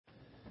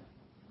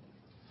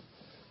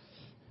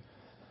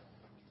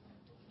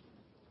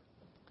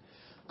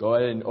Go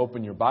ahead and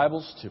open your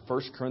Bibles to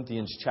 1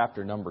 Corinthians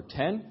chapter number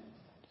 10.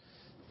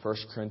 1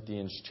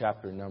 Corinthians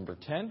chapter number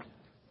 10.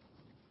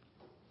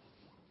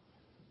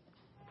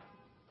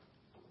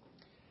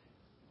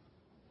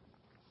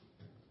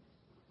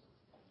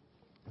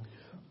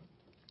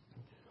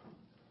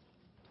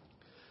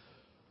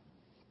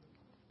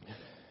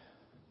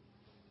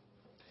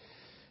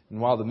 And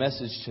while the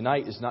message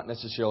tonight is not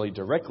necessarily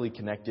directly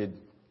connected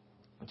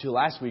to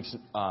last week's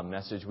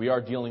message, we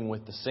are dealing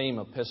with the same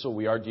epistle.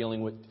 We are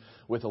dealing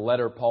with a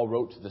letter Paul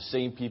wrote to the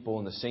same people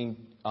in the same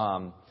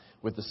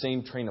with the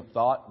same train of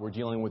thought. We're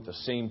dealing with the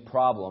same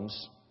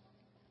problems.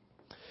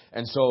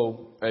 And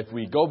so if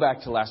we go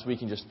back to last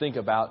week and just think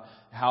about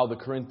how the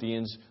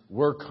Corinthians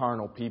were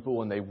carnal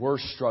people and they were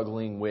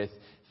struggling with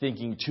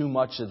thinking too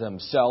much of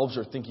themselves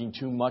or thinking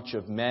too much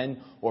of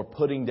men or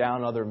putting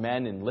down other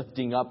men and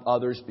lifting up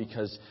others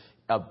because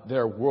of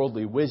their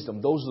worldly wisdom.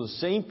 Those are the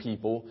same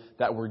people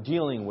that we're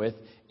dealing with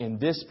in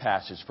this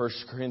passage, 1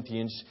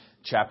 Corinthians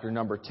chapter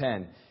number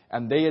 10.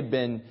 And they had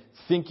been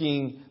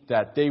thinking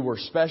that they were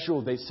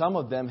special. Some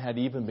of them had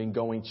even been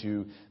going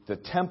to the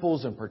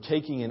temples and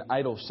partaking in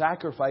idol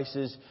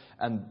sacrifices.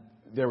 And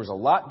there was a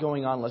lot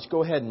going on. Let's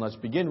go ahead and let's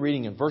begin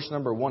reading in verse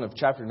number 1 of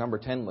chapter number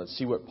 10. Let's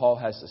see what Paul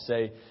has to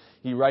say.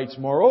 He writes,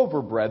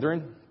 "Moreover,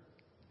 brethren,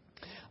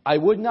 I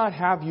would not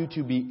have you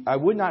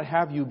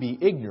be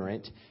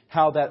ignorant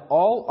how that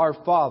all our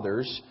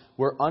fathers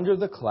were under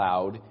the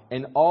cloud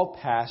and all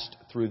passed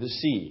through the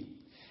sea,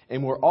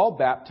 and were all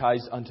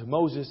baptized unto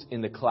Moses in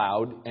the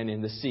cloud and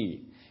in the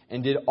sea,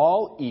 and did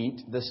all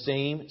eat the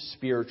same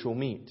spiritual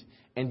meat,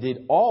 and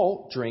did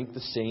all drink the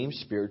same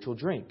spiritual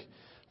drink.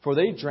 For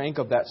they drank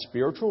of that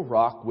spiritual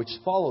rock which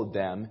followed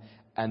them,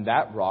 and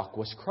that rock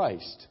was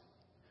Christ.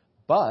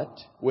 But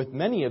with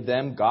many of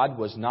them God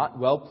was not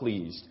well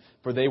pleased,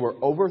 for they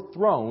were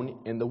overthrown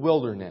in the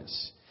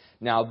wilderness.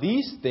 Now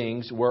these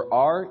things were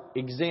our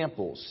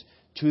examples,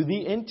 to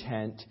the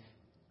intent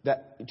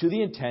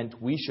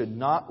we should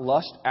not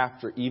lust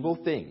after evil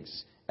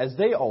things, as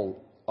they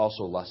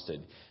also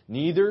lusted.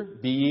 Neither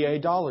be ye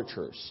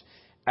idolaters,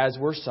 as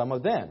were some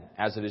of them.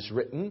 As it is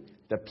written,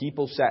 the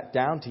people sat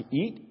down to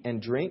eat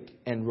and drink,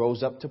 and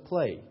rose up to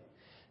play.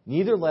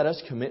 Neither let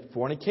us commit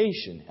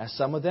fornication, as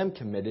some of them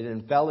committed,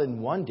 and fell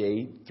in one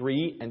day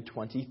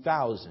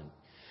 23,000.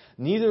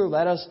 Neither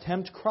let us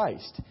tempt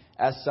Christ,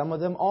 as some of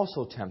them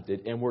also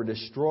tempted, and were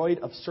destroyed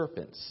of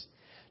serpents.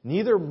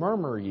 Neither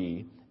murmur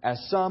ye, as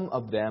some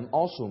of them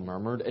also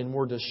murmured, and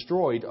were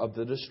destroyed of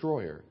the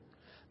destroyer.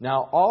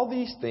 Now all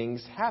these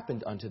things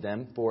happened unto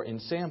them for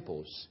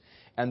ensamples,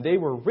 and they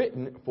were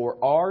written for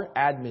our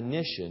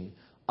admonition,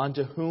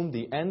 unto whom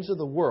the ends of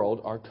the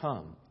world are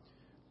come.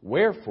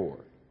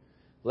 Wherefore,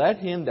 let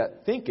him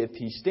that thinketh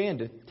he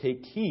standeth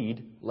take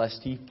heed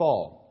lest he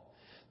fall.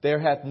 There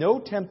hath no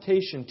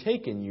temptation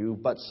taken you,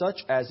 but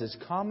such as is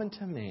common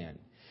to man.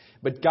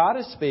 But God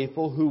is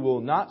faithful, who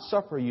will not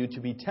suffer you to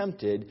be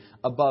tempted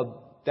above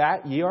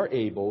that ye are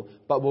able,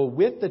 but will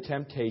with the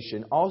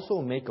temptation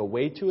also make a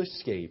way to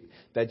escape,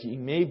 that ye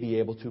may be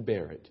able to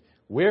bear it.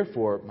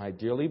 Wherefore, my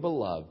dearly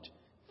beloved,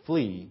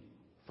 flee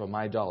from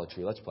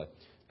idolatry." Let's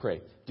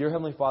pray. Dear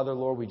Heavenly Father,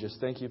 Lord, we just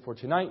thank you for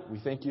tonight. We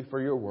thank you for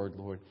your word,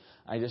 Lord.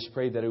 I just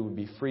pray that it would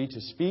be free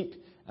to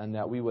speak and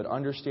that we would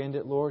understand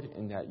it, Lord,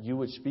 and that you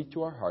would speak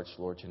to our hearts,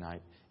 Lord,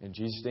 tonight. In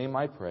Jesus' name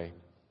I pray.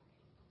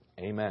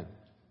 Amen.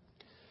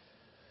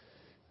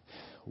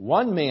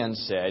 One man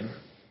said,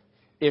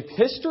 "If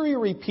history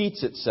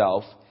repeats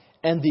itself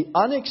and the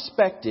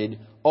unexpected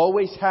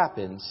always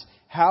happens,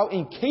 how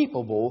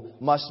incapable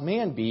must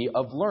man be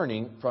of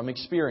learning from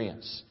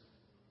experience?"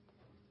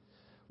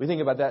 We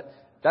think about that.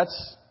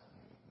 That's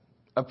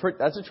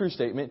a true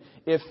statement.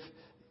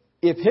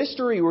 If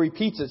history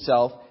repeats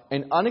itself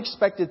and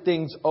unexpected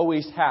things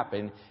always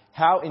happen,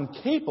 how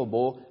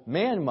incapable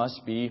man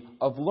must be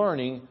of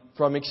learning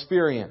from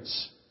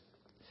experience.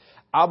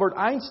 Albert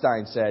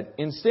Einstein said,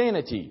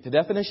 "Insanity," the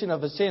definition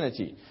of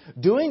insanity,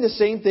 doing the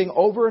same thing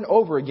over and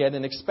over again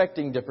and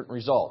expecting different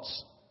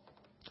results.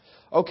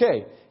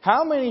 Okay,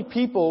 how many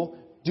people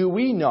do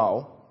we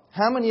know?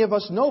 How many of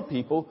us know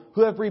people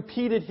who have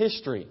repeated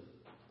history?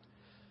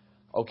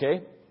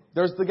 Okay,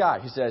 there's the guy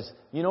who says,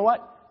 "You know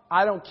what?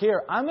 I don't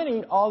care. I'm going to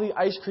eat all the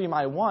ice cream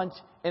I want,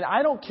 and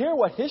I don't care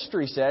what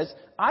history says.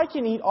 I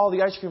can eat all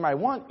the ice cream I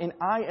want, and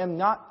I am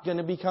not going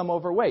to become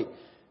overweight."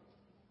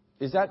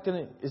 Is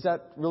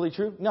that really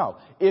true? No.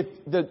 If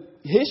the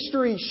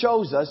history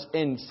shows us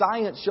and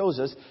science shows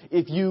us,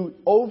 if you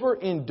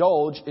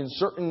overindulge in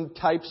certain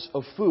types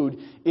of food,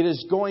 it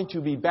is going to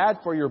be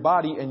bad for your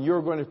body and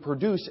you're going to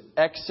produce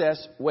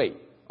excess weight.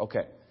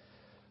 Okay.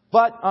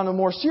 But on a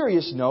more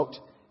serious note,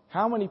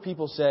 how many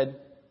people said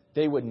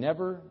they would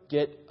never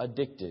get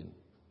addicted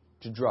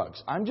to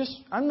drugs? I'm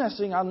not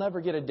saying I'll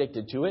never get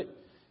addicted to it.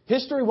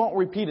 History won't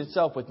repeat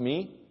itself with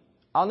me.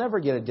 I'll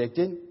never get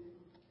addicted.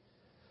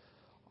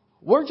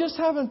 We're just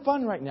having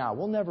fun right now.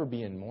 We'll never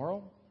be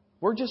immoral.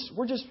 We're just,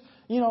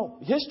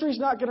 history's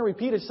not going to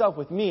repeat itself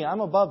with me. I'm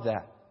above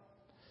that.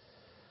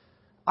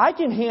 I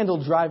can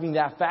handle driving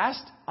that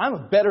fast. I'm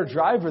a better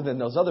driver than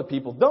those other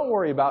people. Don't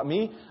worry about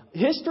me.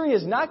 History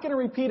is not going to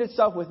repeat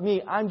itself with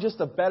me. I'm just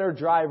a better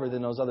driver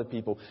than those other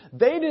people.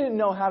 They didn't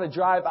know how to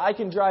drive. I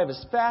can drive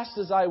as fast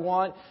as I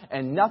want,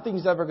 and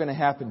nothing's ever going to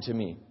happen to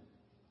me.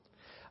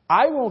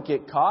 I won't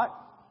get caught.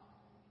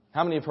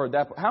 How many have heard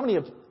that? How many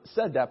have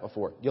said that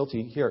before?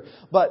 Guilty here.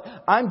 But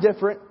I'm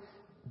different.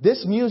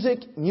 This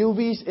music,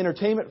 movies,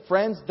 entertainment,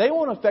 friends, they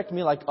won't affect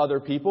me like other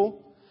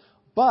people.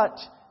 But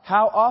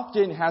how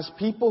often has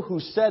people who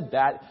said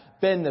that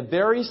been the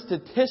very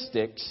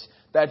statistics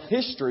that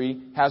history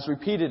has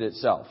repeated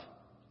itself?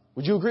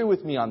 Would you agree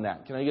with me on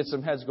that? Can I get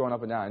some heads going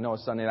up and down? I know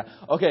it's Sunday night.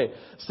 Okay,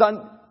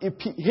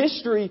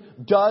 history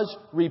does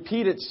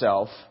repeat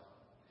itself.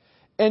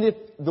 And if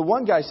the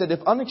one guy said, if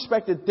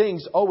unexpected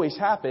things always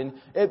happen,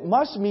 it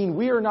must mean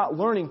we are not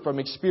learning from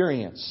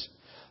experience.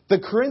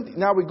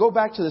 Now we go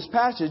back to this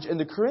passage, and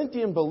the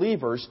Corinthian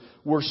believers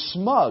were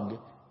smug.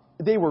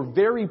 They were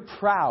very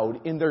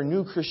proud in their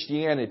new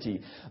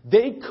Christianity.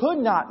 They could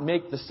not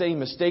make the same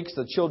mistakes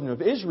the children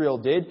of Israel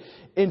did.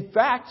 In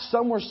fact,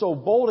 some were so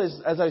bold,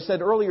 as I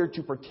said earlier,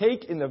 to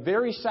partake in the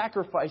very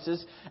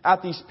sacrifices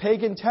at these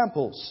pagan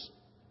temples.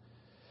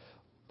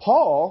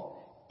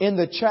 Paul, in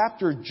the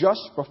chapter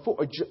just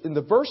before, in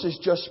the verses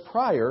just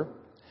prior,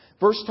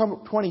 verse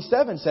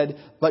 27 said,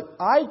 "But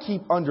I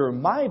keep under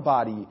my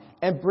body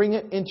and bring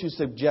it into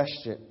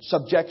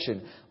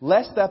subjection,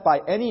 lest that by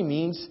any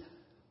means,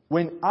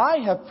 when I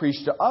have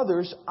preached to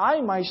others,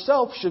 I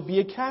myself should be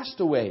a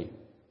castaway."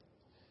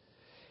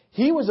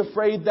 He was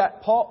afraid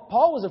that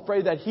Paul was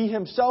afraid that he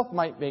himself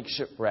might make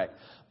shipwreck.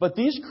 But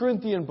these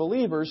Corinthian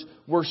believers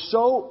were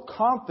so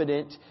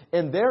confident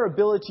in their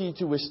ability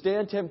to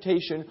withstand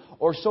temptation,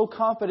 or so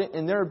confident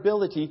in their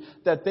ability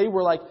that they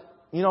were like,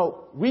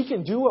 we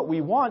can do what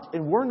we want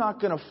and we're not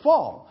going to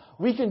fall.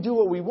 We can do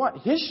what we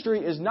want. History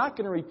is not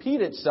going to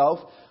repeat itself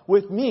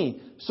with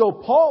me. So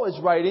Paul is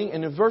writing,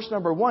 and in verse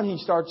number 1 he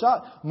starts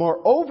out,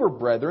 "Moreover,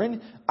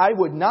 brethren, I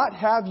would not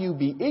have you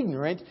be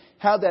ignorant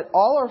how that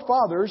all our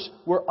fathers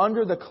were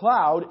under the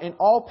cloud and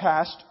all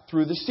passed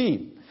through the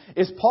sea."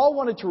 Is Paul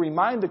wanted to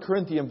remind the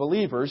Corinthian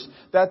believers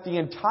that the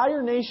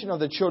entire nation of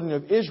the children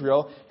of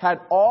Israel had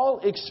all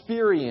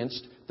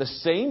experienced the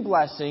same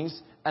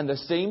blessings and the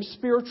same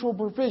spiritual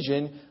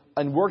provision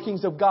and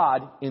workings of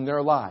God in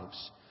their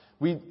lives.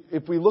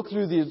 If we look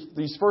through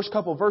these first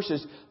couple of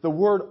verses, the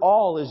word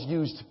 "all" is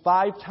used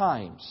 5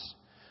 times.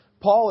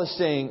 Paul is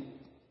saying,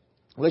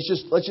 let's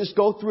just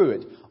go through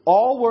it.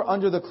 All were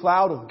under the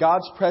cloud of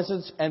God's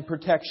presence and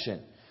protection.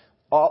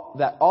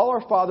 That all our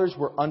fathers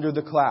were under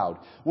the cloud.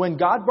 When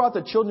God brought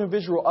the children of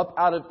Israel up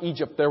out of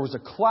Egypt, there was a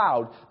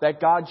cloud that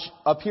God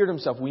appeared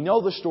Himself. We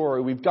know the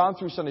story. We've gone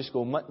through Sunday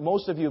school.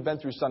 Most of you have been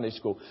through Sunday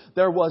school.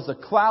 There was a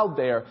cloud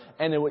there,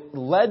 and it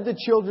led the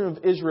children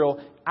of Israel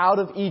out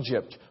of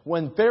Egypt.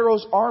 When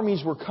Pharaoh's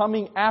armies were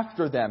coming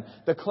after them,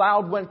 the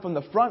cloud went from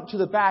the front to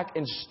the back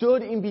and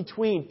stood in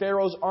between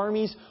Pharaoh's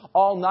armies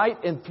all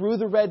night and through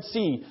the Red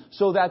Sea,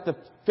 so that the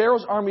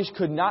Pharaoh's armies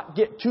could not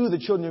get to the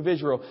children of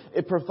Israel.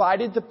 It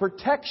provided the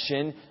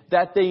protection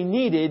that they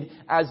needed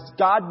as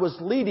God was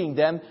leading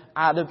them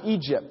out of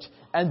Egypt.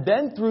 And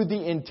then through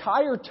the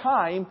entire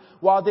time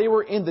while they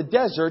were in the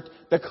desert,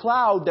 the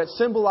cloud that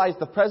symbolized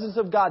the presence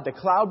of God, the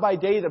cloud by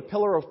day, the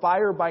pillar of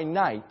fire by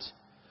night,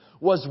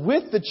 was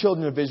with the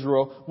children of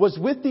Israel, was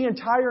with the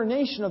entire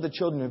nation of the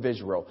children of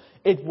Israel.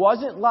 It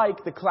wasn't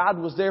like the cloud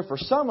was there for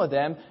some of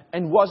them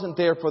and wasn't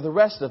there for the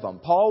rest of them.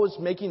 Paul was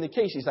making the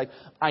case. He's like,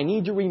 I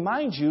need to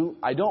remind you,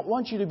 I don't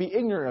want you to be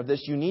ignorant of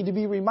this. You need to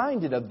be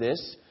reminded of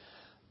this,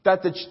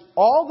 that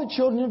all the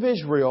children of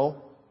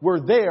Israel were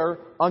there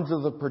under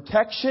the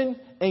protection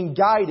and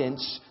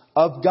guidance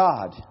of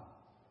God.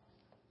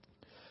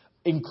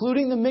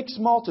 Including the mixed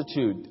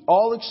multitude,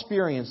 all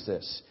experienced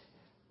this.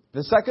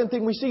 The second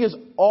thing we see is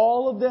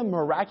all of them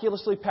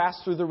miraculously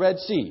passed through the Red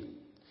Sea.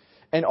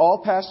 And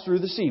all passed through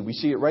the sea. We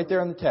see it right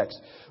there in the text.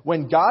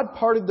 When God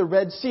parted the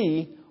Red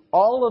Sea,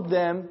 all of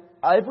them,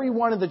 every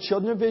one of the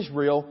children of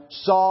Israel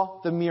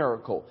saw the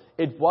miracle.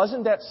 It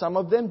wasn't that some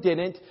of them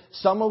didn't.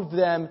 Some of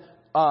them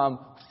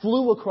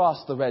flew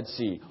across the Red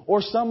Sea.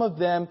 Or some of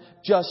them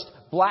just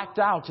blacked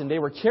out and they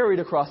were carried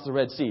across the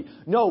Red Sea.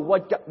 No,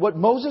 what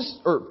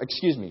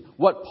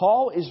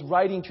Paul is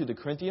writing to the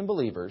Corinthian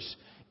believers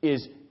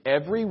is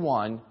every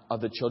one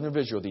of the children of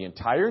Israel, the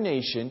entire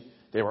nation,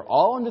 they were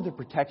all under the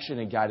protection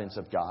and guidance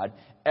of God.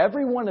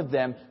 Every one of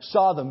them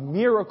saw the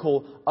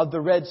miracle of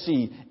the Red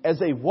Sea as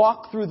they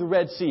walked through the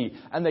Red Sea.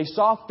 And they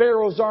saw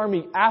Pharaoh's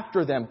army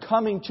after them,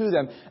 coming to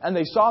them. And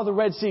they saw the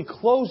Red Sea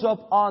close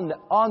up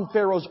on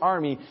Pharaoh's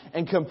army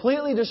and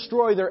completely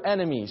destroy their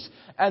enemies.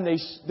 And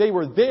they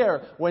were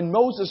there when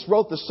Moses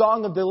wrote the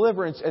Song of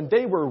Deliverance. And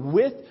they were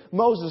with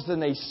Moses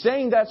and they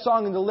sang that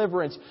song of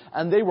deliverance.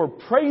 And they were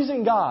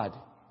praising God.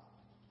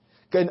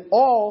 And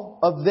all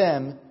of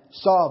them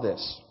saw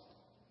this.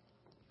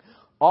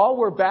 All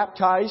were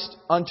baptized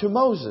unto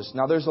Moses.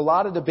 Now there's a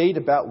lot of debate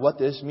about what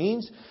this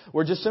means.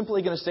 We're just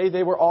simply going to say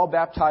they were all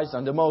baptized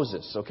unto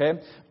Moses, okay?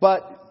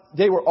 But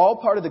they were all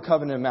part of the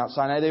covenant of Mount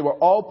Sinai. They were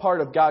all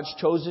part of God's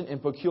chosen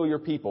and peculiar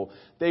people.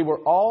 They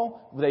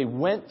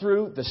went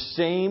through the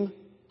same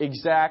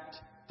exact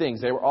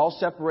things. They were all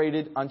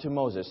separated unto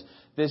Moses.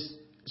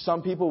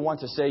 Some people want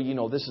to say,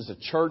 this is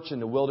a church in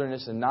the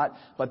wilderness and not,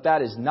 but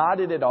that is not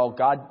it at all.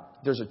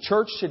 There's a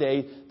church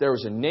today. There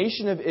was a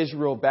nation of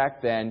Israel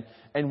back then.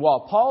 And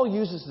while Paul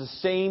uses the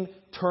same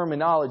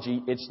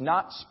terminology, it's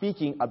not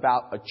speaking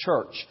about a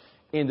church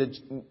in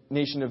the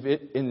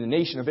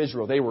nation of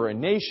Israel. They were a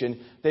nation.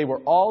 They were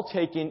all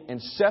taken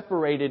and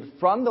separated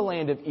from the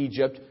land of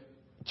Egypt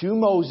to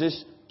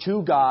Moses,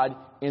 to God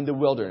in the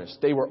wilderness.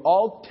 They were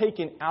all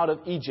taken out of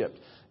Egypt.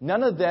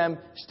 None of them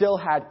still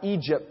had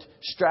Egypt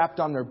strapped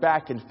on their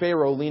back and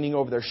Pharaoh leaning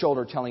over their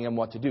shoulder telling them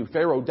what to do.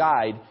 Pharaoh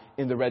died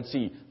in the Red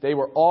Sea. They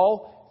were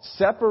all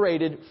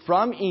separated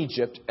from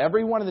Egypt.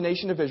 Every one of the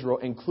nation of Israel,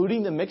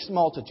 including the mixed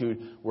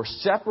multitude, were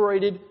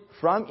separated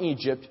from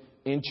Egypt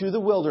into the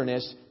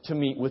wilderness to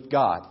meet with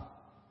God.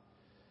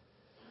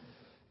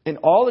 And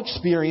all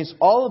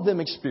of them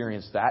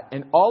experienced that,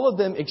 and all of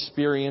them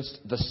experienced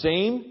the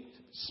same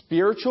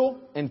spiritual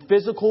and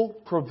physical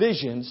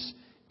provisions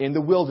in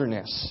the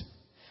wilderness.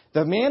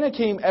 The manna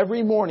came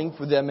every morning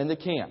for them in the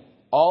camp.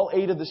 All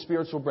ate of the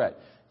spiritual bread.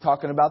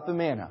 Talking about the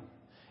manna.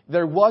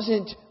 There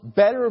wasn't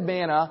better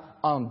manna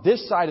on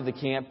this side of the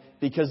camp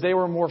because they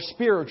were more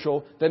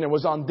spiritual than it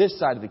was on this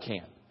side of the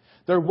camp.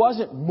 There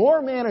wasn't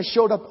more manna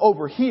showed up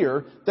over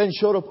here than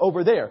showed up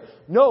over there.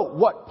 No,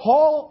 what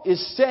Paul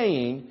is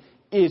saying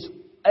is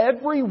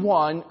every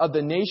one of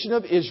the nation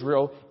of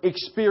Israel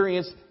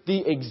experienced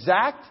the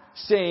exact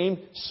same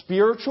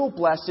spiritual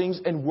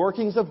blessings and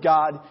workings of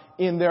God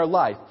in their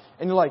life.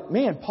 And you're like,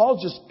 man,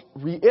 Paul's just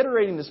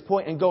reiterating this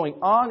point and going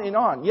on and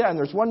on. Yeah, and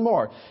there's one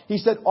more. He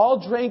said,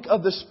 all drank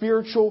of the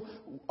spiritual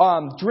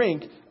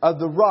drink of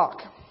the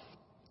rock.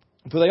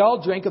 For they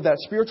all drank of that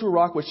spiritual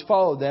rock which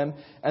followed them,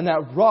 and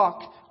that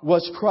rock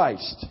was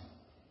Christ.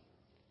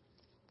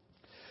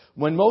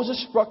 When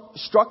Moses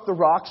struck the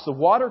rocks, the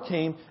water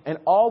came, and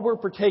all were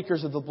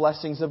partakers of the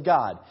blessings of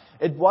God.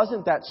 It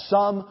wasn't that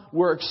some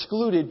were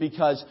excluded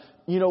because,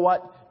 you know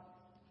what?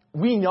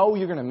 We know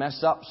you're going to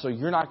mess up, so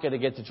you're not going to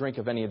get to drink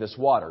of any of this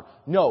water.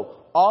 No,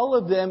 all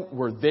of them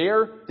were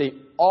there. They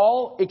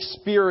all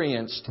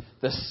experienced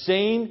the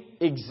same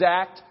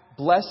exact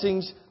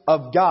blessings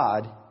of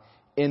God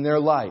in their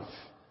life.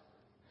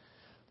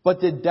 But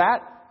did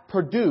that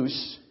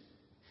produce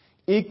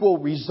equal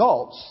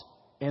results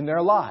in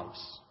their lives?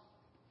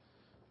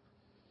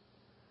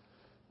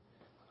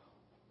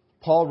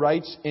 Paul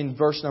writes in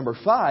verse number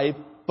 5,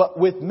 but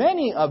with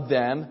many of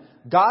them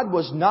God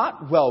was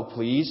not well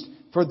pleased,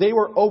 for they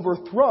were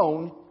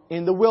overthrown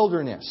in the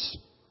wilderness.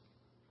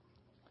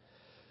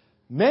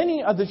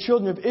 Many of the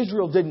children of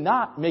Israel did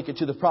not make it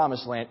to the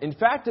promised land. In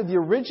fact, of the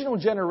original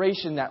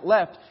generation that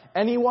left,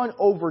 anyone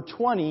over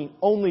 20,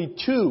 only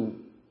 2,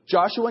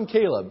 Joshua and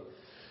Caleb.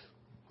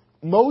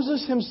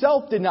 Moses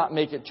himself did not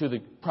make it to the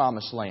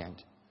promised land.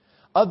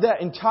 Of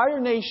that entire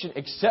nation,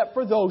 except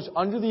for those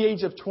under the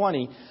age of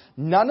 20,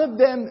 none of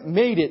them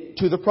made it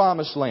to the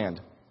promised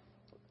land.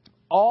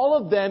 All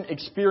of them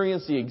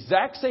experienced the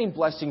exact same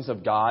blessings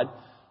of God.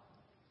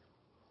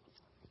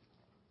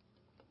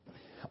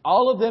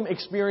 All of them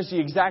experienced the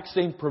exact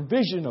same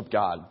provision of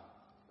God.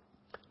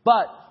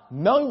 But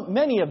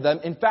many of them,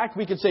 in fact,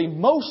 we could say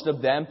most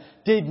of them,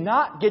 did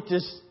not get to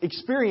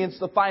experience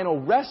the final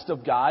rest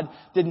of God,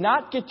 did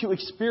not get to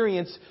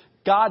experience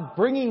God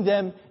bringing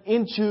them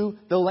into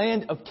the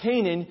land of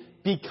Canaan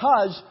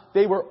because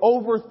they were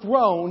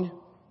overthrown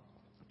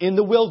in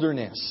the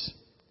wilderness.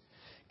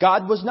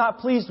 God was not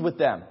pleased with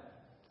them.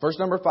 Verse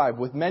number 5,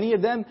 with many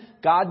of them,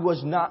 God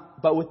was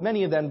not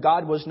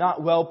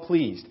well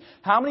pleased.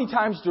 How many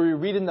times do we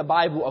read in the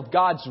Bible of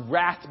God's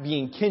wrath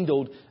being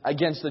kindled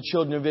against the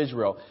children of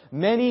Israel?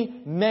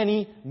 Many,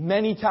 many,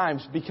 many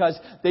times, because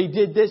they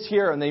did this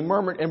here and they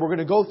murmured, and we're going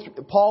to go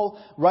through. Paul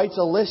writes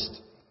a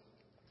list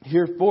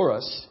here for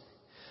us.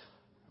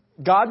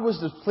 God was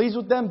displeased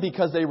with them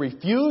because they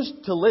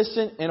refused to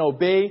listen and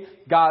obey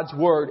God's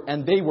word,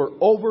 and they were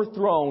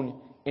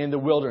overthrown in the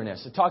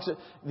wilderness.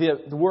 The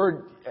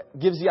word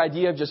gives the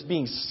idea of just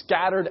being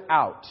scattered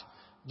out,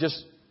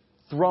 just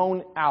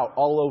thrown out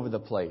all over the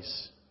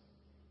place.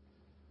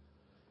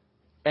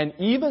 And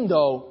even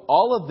though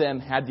all of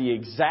them had the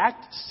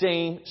exact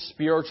same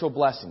spiritual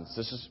blessings,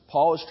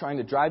 Paul is trying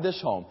to drive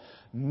this home,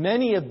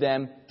 many of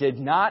them did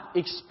not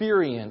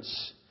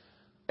experience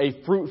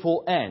a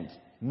fruitful end.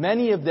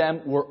 Many of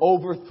them were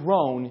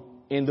overthrown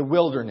in the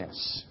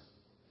wilderness.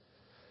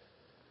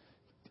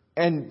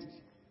 And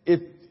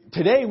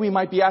today we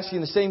might be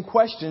asking the same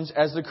questions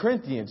as the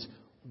Corinthians.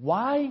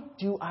 Why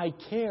do I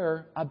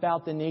care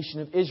about the nation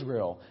of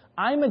Israel?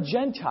 I'm a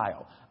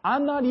Gentile.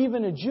 I'm not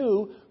even a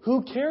Jew.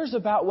 Who cares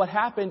about what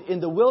happened in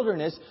the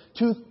wilderness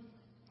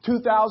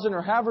 2,000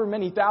 or however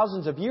many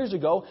thousands of years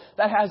ago?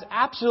 That has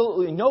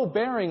absolutely no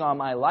bearing on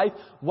my life.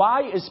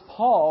 Why is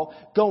Paul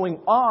going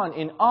on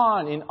and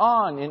on and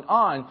on and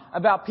on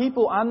about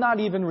people I'm not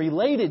even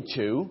related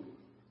to?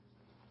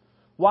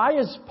 Why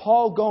is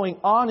Paul going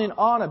on and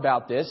on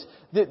about this?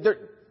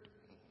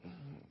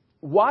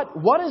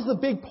 what is the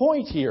big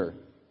point here?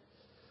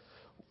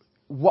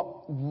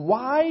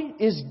 Why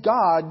is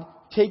God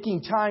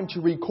taking time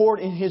to record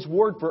in His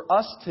Word for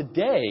us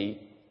today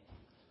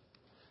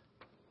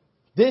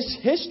this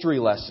history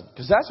lesson?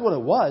 Because that's what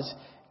it was.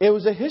 It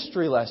was a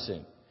history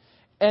lesson.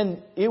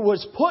 And it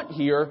was put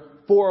here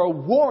for a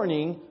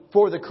warning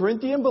for the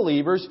Corinthian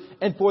believers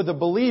and for the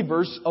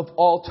believers of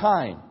all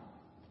time.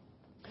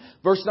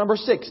 Verse number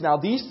 6. Now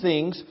these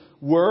things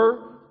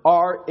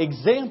are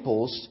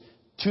examples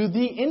to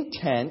the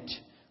intent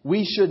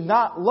we should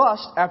not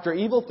lust after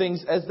evil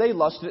things as they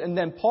lusted. And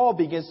then Paul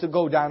begins to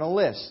go down a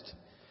list.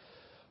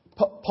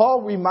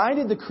 Paul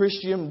reminded the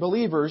Christian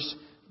believers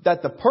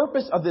that the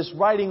purpose of this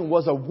writing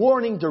was a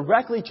warning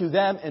directly to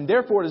them, and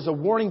therefore it is a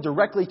warning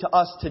directly to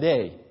us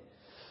today.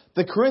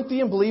 The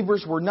Corinthian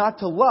believers were not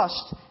to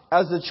lust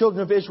as the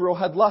children of Israel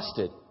had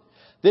lusted.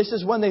 This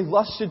is when they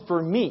lusted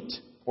for meat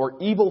or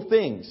evil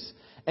things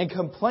and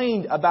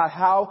complained about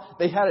how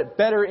they had it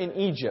better in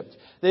Egypt.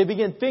 They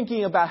began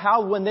thinking about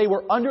how when they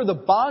were under the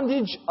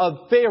bondage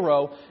of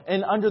Pharaoh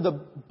and under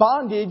the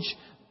bondage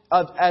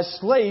as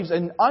slaves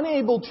and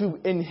unable to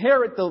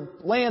inherit the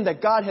land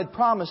that God had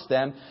promised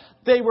them,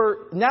 they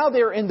were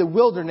in the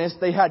wilderness.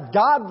 They had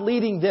God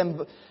leading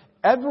them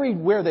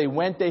everywhere they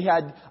went. They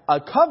had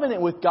a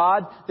covenant with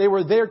God. They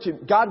were there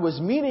God was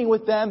meeting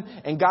with them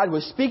and God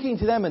was speaking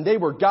to them and they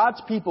were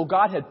God's people.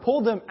 God had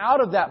pulled them out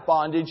of that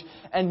bondage.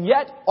 And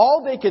yet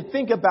all they could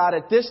think about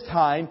at this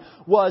time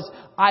was,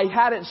 I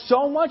had it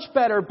so much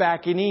better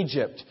back in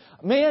Egypt.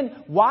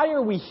 Man, why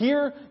are we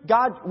here?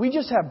 God, we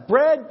just have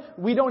bread.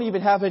 We don't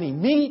even have any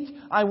meat.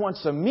 I want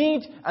some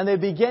meat. And they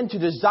began to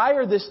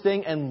desire this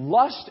thing and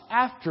lust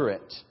after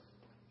it.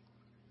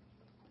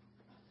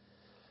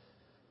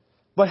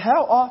 But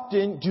how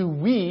often do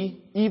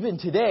we, even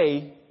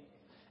today,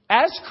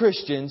 as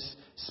Christians,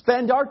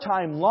 spend our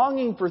time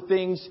longing for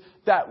things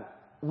that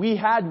we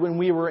had when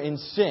we were in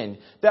sin,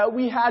 that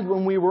we had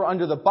when we were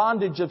under the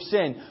bondage of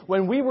sin,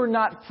 when we were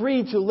not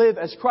free to live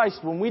as Christ,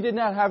 when we did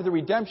not have the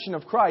redemption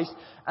of Christ,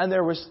 and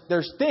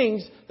there's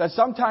things that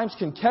sometimes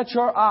can catch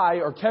our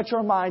eye or catch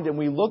our mind, and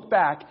we look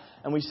back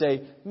and we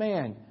say,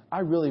 man, I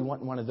really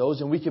want one of those,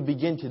 and we can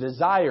begin to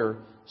desire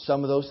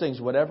some of those things,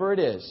 whatever it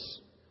is,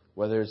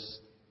 whether it's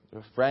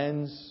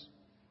friends,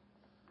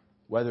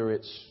 whether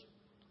it's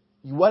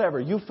whatever,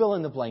 you fill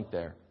in the blank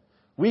there.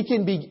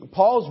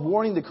 Paul's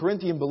warning the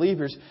Corinthian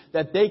believers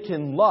that they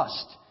can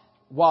lust.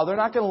 While they're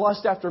not going to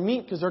lust after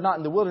meat because they're not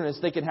in the wilderness,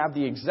 they can have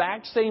the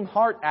exact same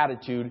heart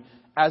attitude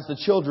as the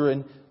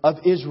children of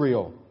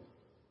Israel.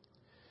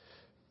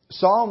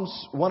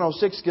 Psalms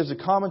 106 gives a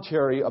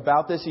commentary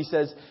about this. He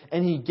says,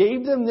 and He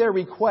gave them their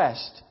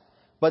request,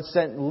 but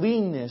sent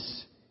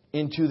leanness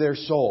into their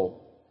soul.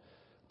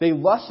 They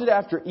lusted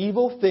after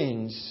evil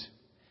things,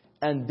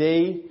 and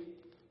they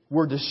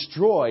were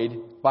destroyed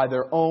by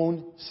their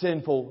own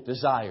sinful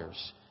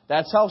desires.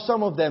 That's how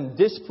some of them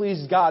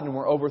displeased God and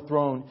were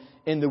overthrown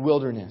in the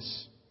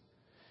wilderness.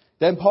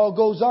 Then Paul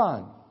goes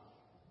on.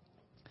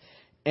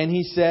 And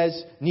he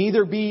says,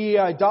 neither be ye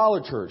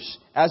idolaters,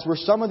 as were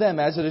some of them,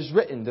 as it is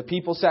written. The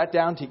people sat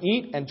down to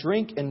eat and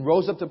drink and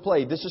rose up to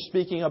play. This is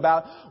speaking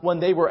about when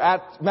they were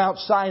at Mount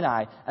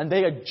Sinai and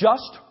they had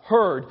just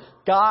heard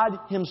God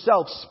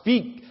Himself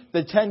speak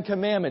the Ten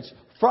Commandments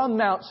from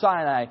Mount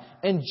Sinai.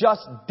 And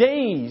just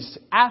days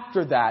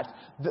after that,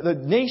 the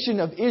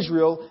nation of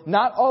Israel,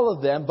 not all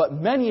of them, but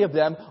many of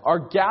them,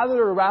 are gathered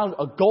around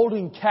a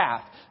golden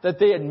calf that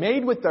they had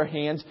made with their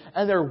hands,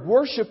 and they're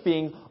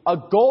worshiping a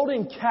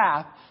golden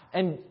calf,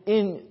 and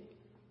in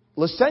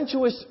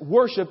licentious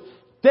worship,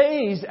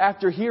 days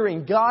after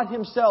hearing God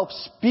Himself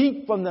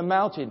speak from the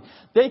mountain.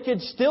 They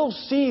could still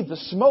see the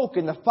smoke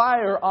and the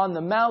fire on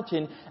the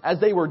mountain as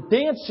they were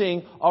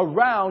dancing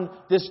around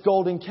this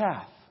golden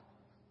calf.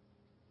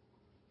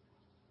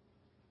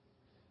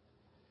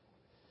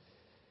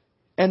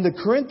 And the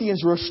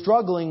Corinthians were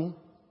struggling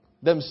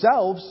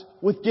themselves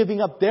with giving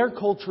up their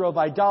culture of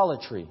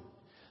idolatry.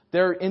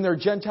 In their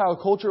Gentile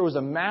culture, it was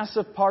a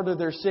massive part of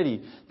their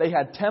city. They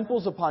had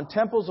temples upon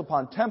temples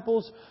upon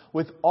temples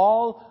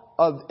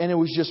and it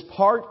was just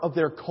part of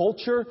their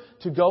culture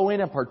to go in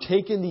and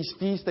partake in these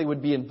feasts. They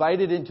would be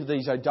invited into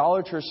these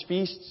idolatrous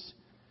feasts.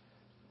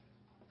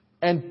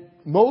 And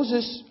Paul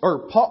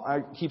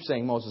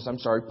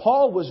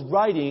was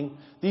writing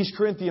these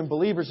Corinthian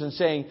believers and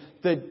saying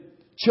that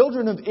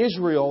children of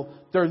Israel,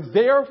 they're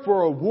there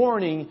for a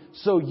warning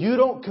so you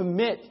don't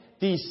commit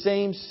these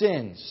same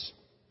sins.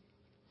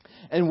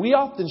 And we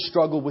often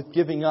struggle with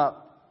giving up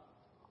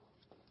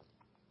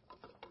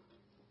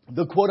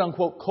the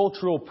quote-unquote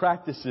cultural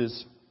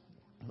practices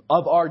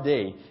of our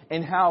day,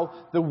 and how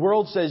the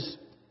world says,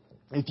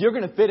 if you're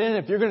going to fit in,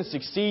 if you're going to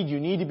succeed, you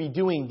need to be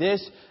doing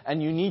this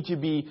and you need to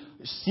be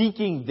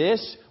seeking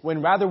this,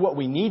 when rather what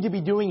we need to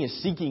be doing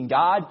is seeking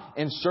God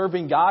and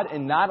serving God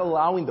and not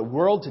allowing the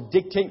world to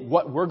dictate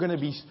what we're going to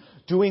be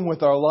doing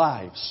with our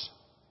lives.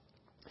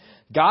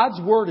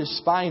 God's Word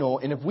is final,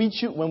 and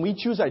when we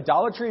choose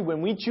idolatry,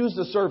 when we choose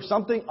to serve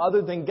something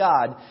other than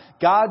God,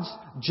 God's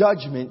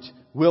judgment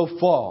will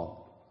fall.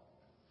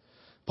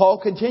 Paul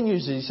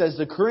continues, he says,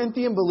 the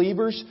Corinthian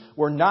believers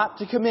were not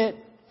to commit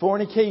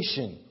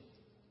fornication.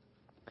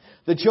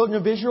 The children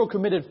of Israel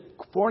committed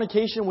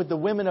fornication with the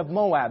women of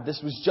Moab. This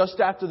was just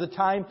after the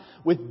time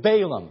with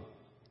Balaam.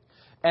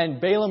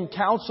 And Balaam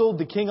counseled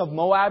the king of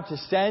Moab to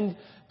send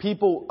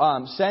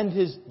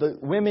the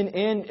women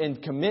in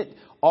and commit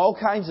all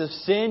kinds of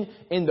sin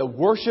in the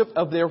worship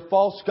of their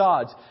false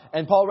gods.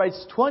 And Paul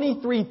writes,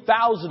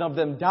 23,000 of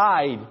them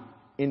died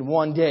in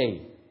one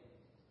day.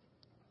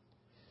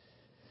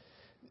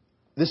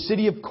 The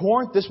city of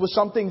Corinth, this was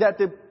something that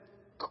the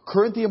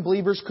Corinthian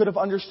believers could have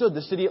understood.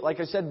 The city, like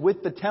I said,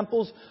 with the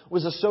temples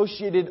was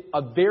associated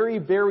a very,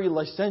 very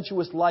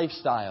licentious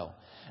lifestyle.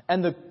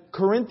 And the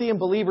Corinthian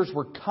believers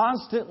were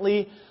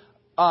constantly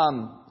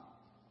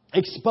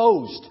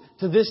exposed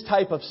to this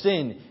type of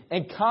sin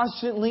and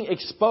constantly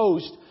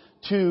exposed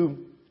to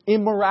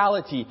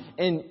immorality.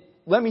 And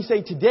let me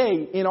say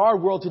today, in our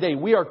world today,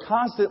 we are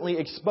constantly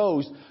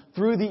exposed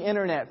through the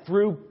internet,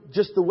 through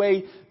just the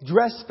way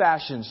dress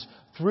fashions,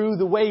 through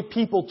the way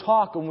people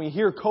talk, when we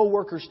hear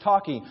coworkers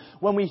talking,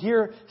 when we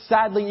hear,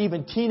 sadly,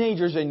 even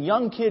teenagers and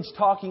young kids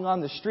talking on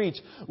the streets,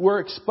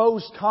 we're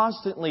exposed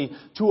constantly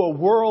to a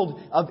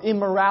world of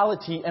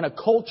immorality and a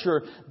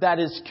culture that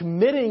is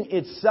committing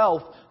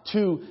itself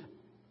to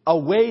a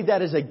way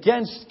that is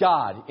against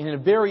God in a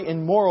very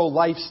immoral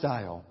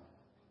lifestyle.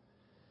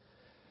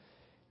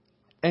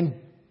 And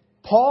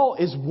Paul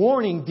is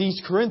warning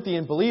these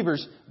Corinthian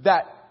believers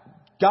that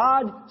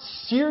God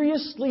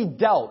seriously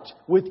dealt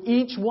with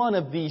each one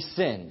of these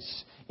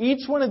sins.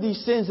 Each one of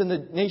these sins in the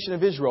nation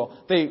of Israel,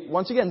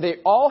 they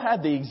all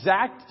had the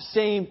exact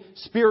same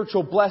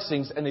spiritual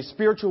blessings and the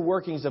spiritual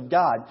workings of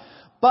God.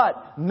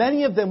 But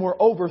many of them were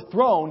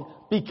overthrown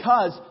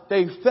because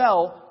they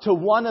fell to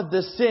one of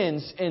the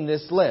sins in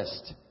this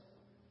list.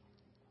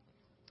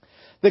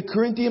 The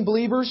Corinthian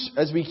believers,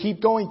 as we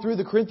keep going through,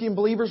 the Corinthian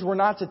believers were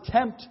not to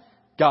tempt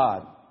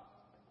God.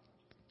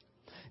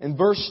 In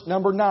verse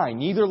number 9,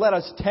 neither let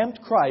us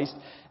tempt Christ,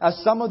 as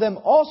some of them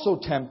also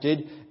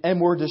tempted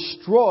and were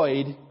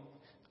destroyed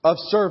of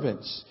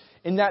servants.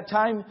 In that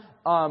time,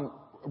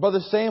 Brother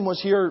Sam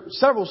was here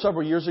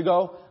several years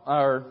ago,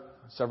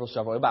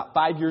 about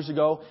 5 years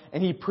ago,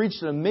 and he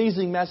preached an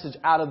amazing message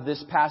out of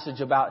this passage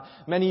about,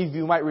 many of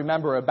you might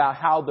remember, about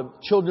how the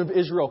children of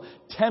Israel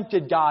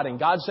tempted God, and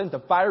God sent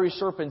the fiery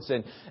serpents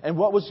in. And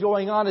what was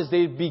going on is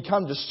they had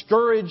become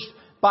discouraged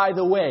by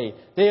the way.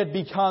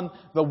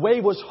 The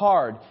way was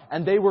hard,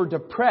 and they were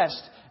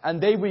depressed,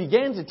 and they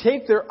began to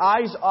take their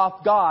eyes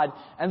off God,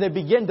 and they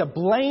began to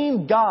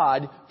blame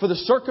God for the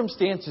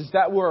circumstances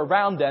that were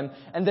around them,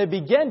 and they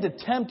began to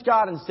tempt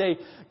God and say,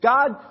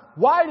 God,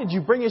 why did you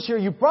bring us here?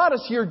 You brought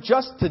us here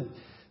just to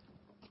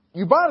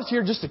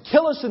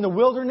kill us in the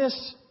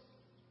wilderness.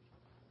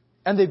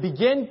 And they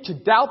begin to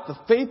doubt the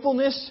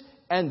faithfulness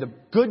and the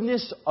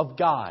goodness of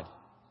God.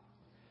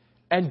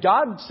 And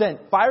God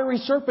sent fiery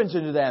serpents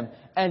into them,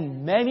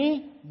 and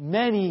many,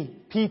 many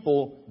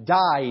people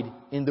died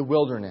in the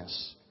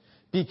wilderness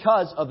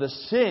because of the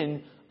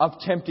sin of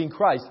tempting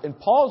Christ. And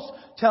Paul's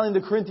telling the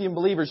Corinthian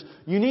believers,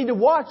 you need to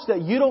watch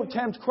that you don't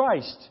tempt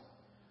Christ,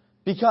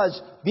 because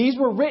these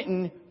were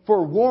written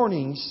for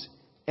warnings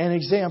and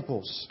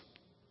examples.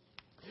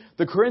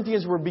 The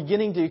Corinthians were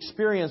beginning to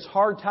experience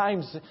hard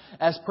times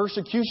as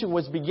persecution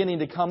was beginning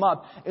to come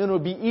up. And it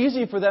would be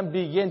easy for them to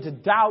begin to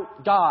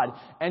doubt God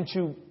and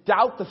to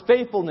doubt the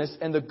faithfulness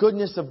and the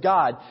goodness of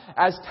God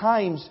as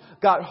times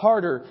got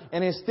harder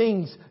and as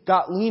things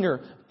got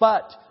leaner.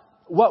 But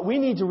what we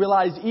need to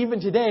realize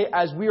even today,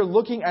 as we are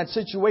looking at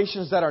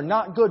situations that are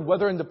not good,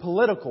 whether in the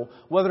political,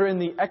 whether in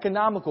the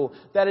economical,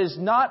 that is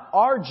not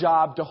our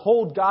job to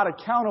hold God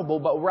accountable,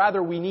 but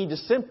rather we need to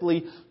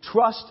simply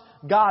trust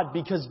God,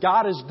 because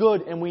God is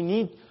good, and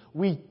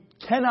we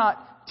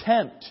cannot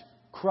tempt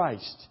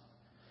Christ.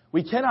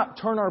 We cannot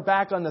turn our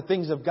back on the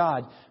things of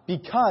God,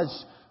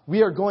 because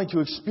we are going to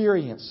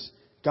experience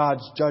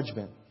God's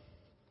judgment.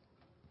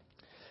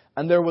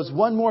 And there was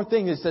one more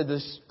thing that said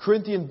the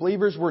Corinthian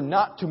believers were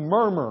not to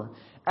murmur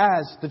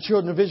as the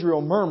children of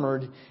Israel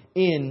murmured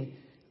in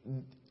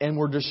and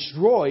were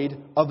destroyed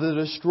of the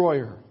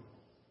destroyer.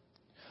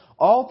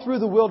 All through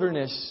the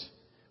wilderness,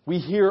 we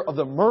hear of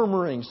the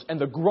murmurings and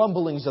the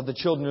grumblings of the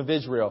children of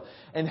Israel,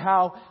 and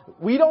how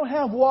we don't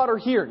have water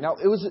here. Now,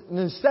 it was a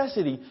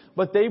necessity,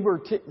 but they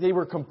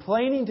were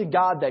complaining to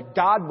God that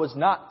God was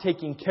not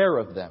taking care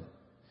of them.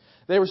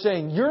 They were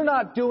saying, you're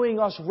not doing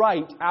us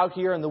right out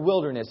here in the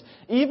wilderness.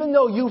 Even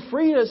though you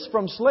freed us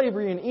from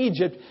slavery in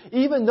Egypt,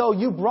 even though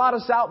you brought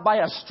us out by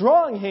a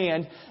strong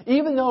hand,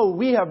 even though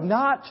we have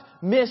not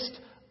missed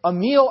a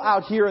meal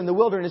out here in the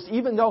wilderness,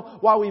 even though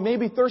while we may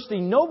be thirsty,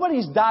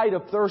 nobody's died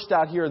of thirst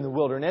out here in the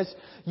wilderness.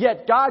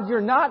 Yet, God,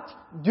 you're not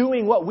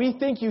doing what we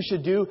think you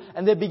should do.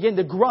 And they begin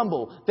to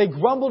grumble. They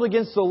grumbled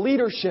against the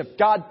leadership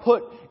God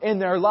put in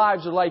their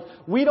lives. They're like,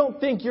 we don't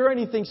think you're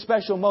anything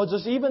special,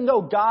 Moses, even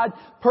though God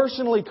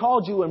personally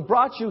called you and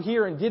brought you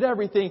here and did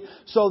everything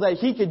so that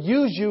He could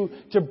use you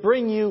to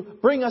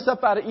bring us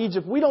up out of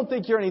Egypt. We don't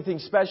think you're anything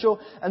special.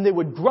 And they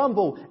would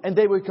grumble and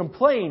they would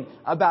complain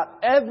about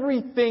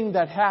everything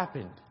that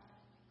happened.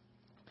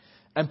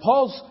 And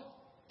Paul's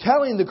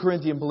telling the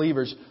Corinthian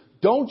believers,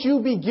 don't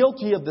you be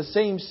guilty of the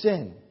same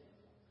sin.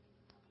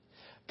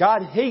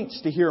 God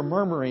hates to hear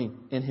murmuring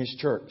in His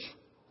church.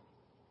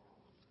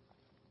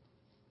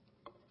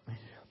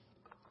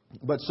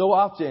 But so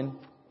often,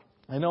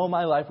 I know in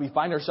my life,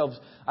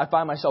 I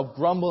find myself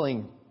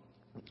grumbling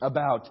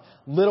about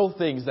little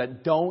things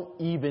that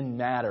don't even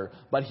matter.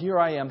 But here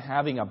I am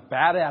having a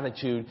bad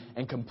attitude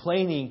and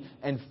complaining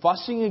and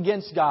fussing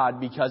against God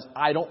because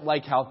I don't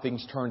like how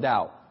things turned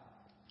out.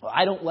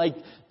 I don't like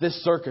this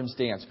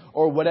circumstance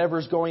or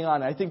whatever's going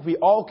on. I think we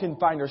all can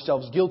find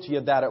ourselves guilty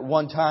of that at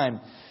one time.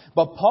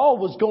 But Paul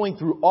was going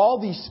through all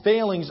these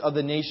failings of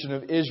the nation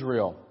of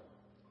Israel.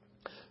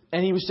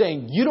 And he was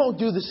saying, you don't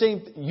do the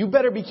same. You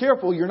better be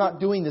careful you're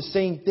not doing the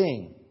same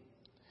thing.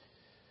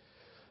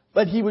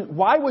 But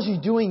why was he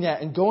doing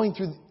that and going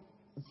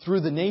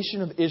through the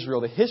nation of Israel,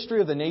 the history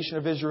of the nation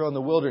of Israel in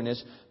the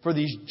wilderness for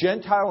these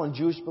Gentile and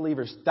Jewish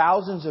believers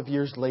thousands of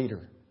years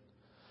later?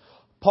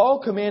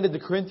 Paul commanded the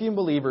Corinthian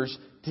believers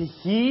to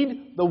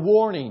heed the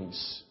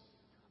warnings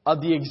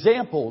of the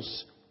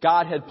examples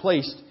God had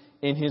placed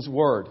in His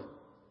Word.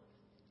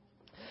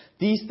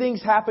 These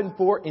things happen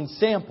in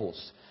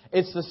samples.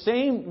 It's the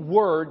same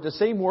word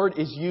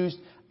is used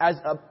as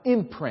an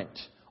imprint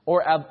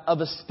or of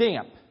a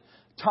stamp.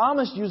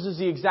 Thomas uses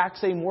the exact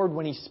same word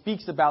when he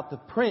speaks about the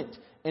print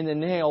in the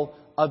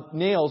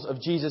nails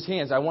of Jesus'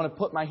 hands. I want to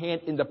put my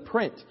hand in the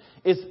print.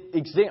 It's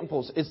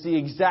examples. It's the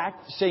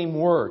exact same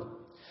word.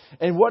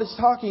 And what it's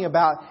talking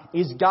about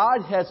is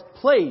God has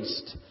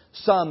placed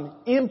some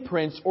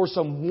imprints or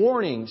some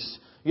warnings.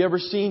 You ever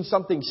seen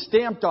something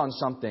stamped on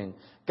something?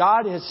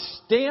 God has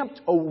stamped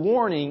a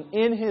warning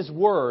in His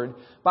Word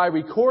by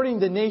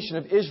recording the nation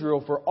of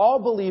Israel for all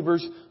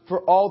believers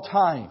for all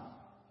time.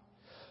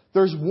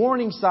 There's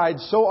warning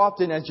signs so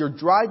often as you're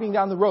driving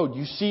down the road.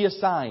 You see a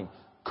sign.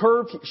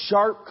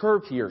 Sharp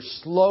curve here.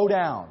 Slow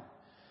down.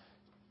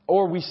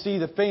 Or we see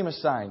the famous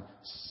sign.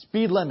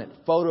 Speed limit.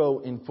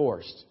 Photo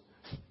enforced.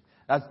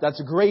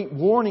 That's a great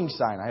warning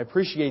sign. I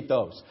appreciate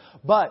those.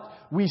 But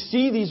we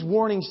see these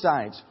warning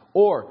signs.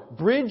 Or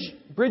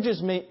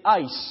bridges may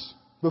ice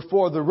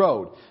before the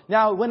road.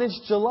 Now, when it's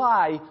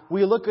July,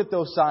 we look at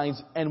those signs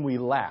and we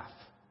laugh.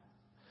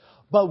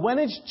 But when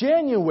it's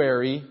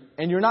January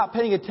and you're not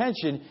paying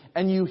attention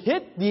and you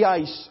hit the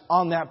ice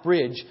on that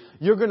bridge,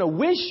 you're going to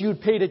wish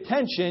you'd paid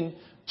attention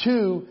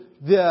to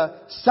the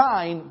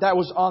sign that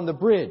was on the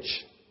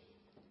bridge.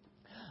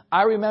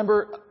 I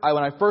remember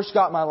when I first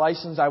got my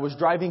license, I was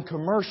driving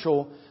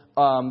commercial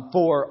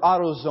for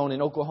AutoZone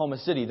in Oklahoma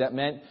City. That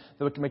meant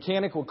the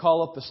mechanic would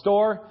call up the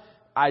store.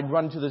 I'd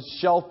run to the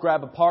shelf,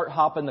 grab a part,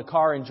 hop in the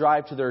car, and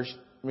drive to their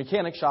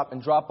mechanic shop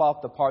and drop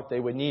off the part they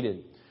would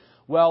needed.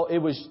 Well, it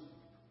was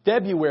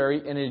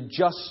February and it had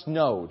just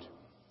snowed.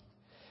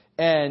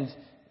 And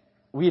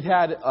we'd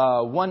had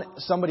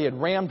somebody had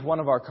rammed one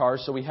of our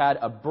cars, so we had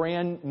a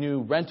brand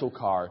new rental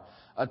car,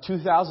 a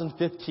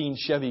 2015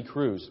 Chevy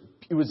Cruze.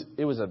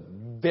 It was a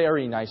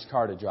very nice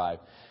car to drive.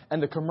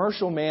 And the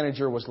commercial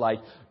manager was like,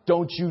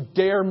 don't you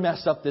dare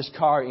mess up this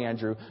car,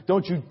 Andrew.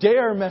 Don't you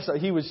dare mess up.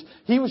 He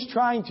was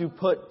trying to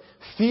put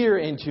fear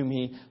into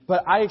me.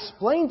 But I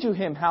explained to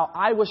him how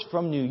I was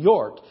from New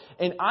York.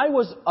 And I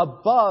was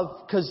above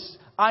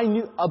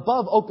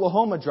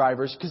Oklahoma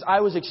drivers because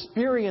I was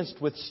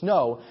experienced with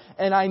snow.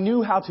 And I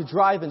knew how to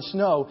drive in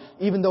snow,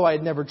 even though I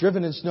had never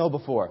driven in snow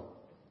before.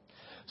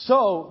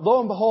 So, lo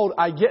and behold,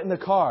 I get in the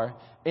car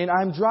and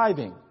I'm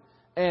driving.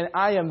 And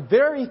I am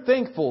very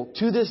thankful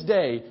to this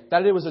day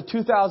that it was a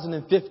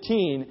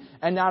 2015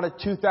 and not a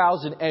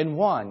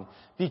 2001.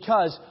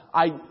 Because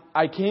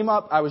I came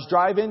up, I was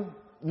driving,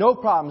 no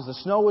problems. The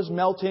snow was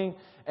melting,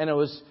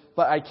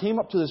 but I came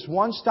up to this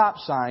one stop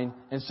sign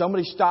and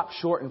somebody stopped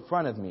short in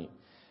front of me.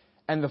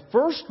 And the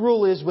first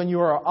rule is when you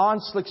are on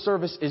slick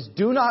surface is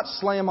do not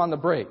slam on the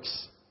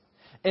brakes.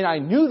 And I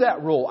knew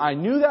that rule. I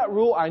knew that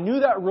rule.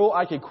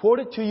 I could quote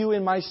it to you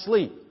in my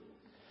sleep.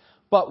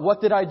 But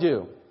what did I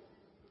do?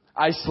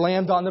 I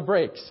slammed on the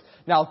brakes.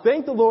 Now,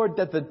 thank the Lord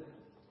that the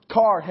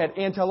car had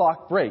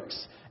anti-lock brakes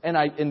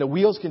and the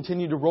wheels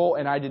continued to roll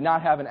and I did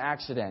not have an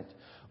accident.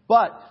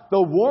 But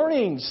the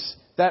warnings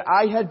that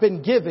I had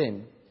been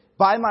given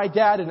by my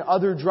dad and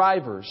other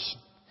drivers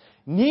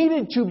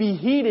needed to be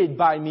heeded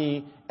by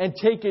me and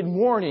taken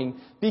warning,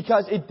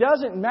 because it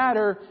doesn't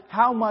matter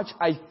how much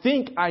I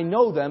think I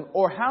know them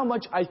or how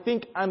much I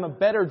think I'm a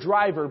better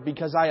driver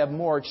because I have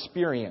more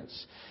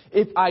experience.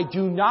 If I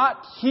do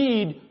not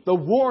heed the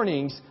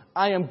warnings,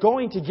 I am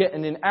going to get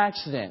in an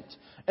accident.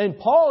 And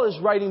Paul is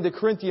writing the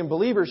Corinthian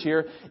believers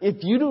here, if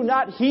you do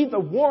not heed the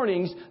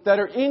warnings that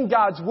are in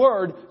God's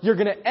Word, you're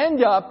going to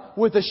end up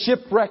with a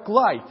shipwrecked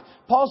life.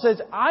 Paul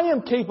says, I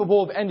am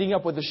capable of ending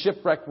up with a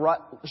shipwrecked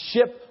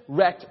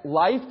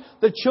life.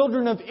 The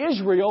children of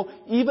Israel,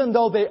 even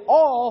though they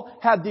all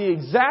had the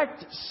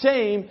exact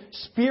same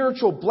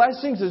spiritual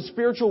blessings and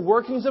spiritual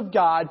workings of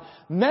God,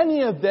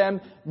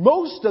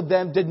 most of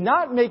them did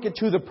not make it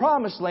to the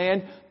promised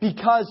land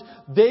because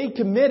they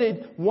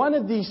committed one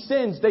of these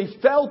sins. They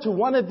fell to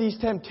one of these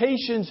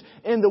temptations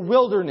in the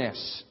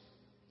wilderness.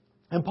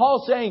 And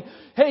Paul's saying,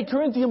 hey,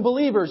 Corinthian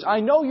believers, I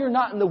know you're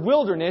not in the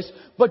wilderness,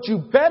 but you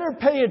better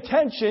pay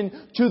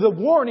attention to the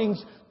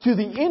warnings, to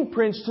the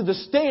imprints, to the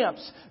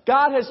stamps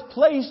God has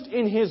placed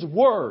in His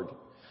Word.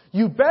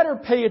 You better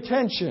pay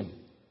attention.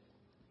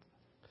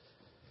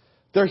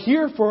 They're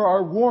here for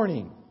our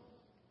warning.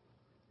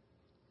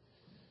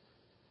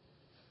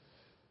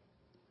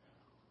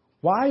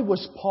 Why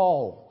was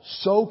Paul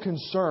so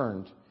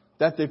concerned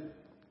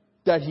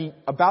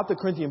about the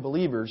Corinthian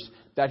believers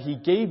that he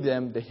gave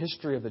them the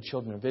history of the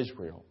children of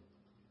Israel?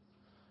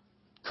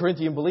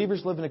 Corinthian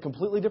believers live in a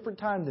completely different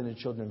time than the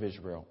children of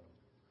Israel.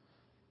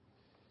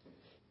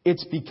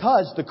 It's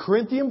because the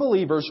Corinthian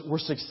believers were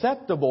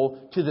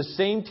susceptible to the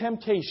same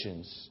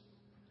temptations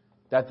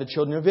that the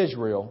children of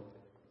Israel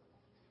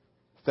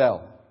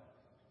fell.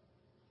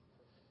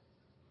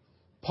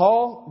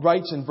 Paul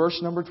writes in verse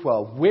number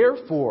 12,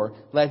 Wherefore,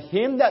 let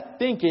him that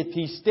thinketh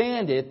he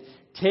standeth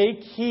take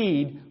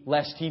heed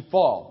lest he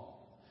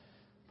fall.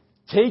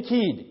 Take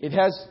heed. It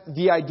has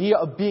the idea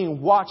of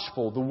being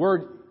watchful. The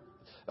word,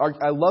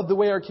 I love the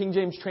way our King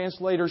James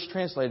translators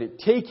translate it.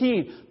 Take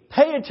heed.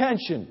 Pay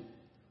attention.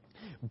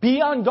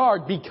 Be on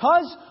guard.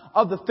 Because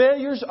of the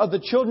failures of the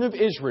children of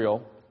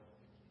Israel,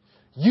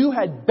 you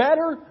had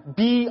better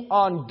be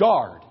on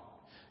guard.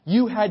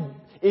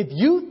 If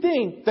you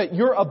think that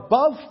you're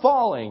above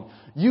falling,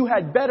 you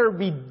had better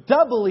be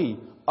doubly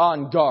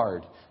on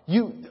guard.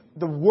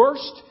 The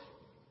worst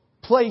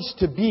place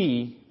to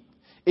be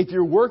if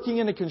you're working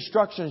in a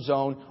construction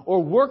zone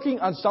or working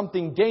on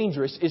something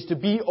dangerous is to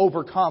be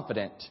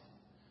overconfident.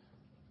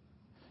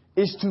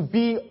 Is to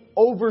be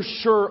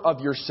oversure of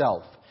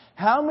yourself.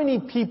 How many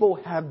people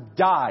have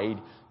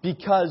died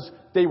because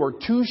they were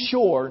too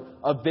sure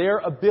of their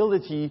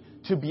ability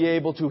to be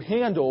able to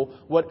handle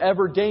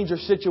whatever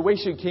dangerous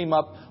situation came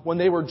up when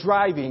they were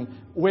driving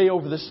way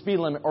over the speed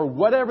limit or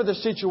whatever the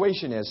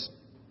situation is?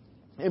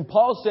 And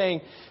Paul's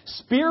saying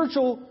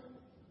spiritual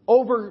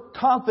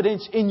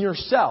overconfidence in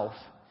yourself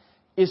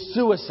is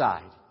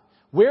suicide.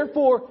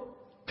 Wherefore,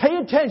 pay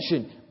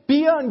attention,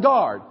 be on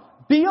guard,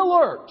 be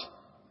alert,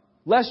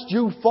 lest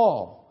you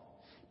fall.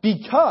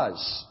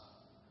 Because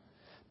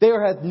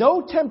there hath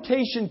no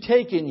temptation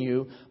taken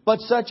you, but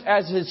such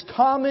as is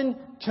common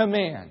to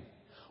man.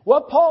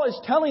 What Paul is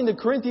telling the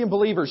Corinthian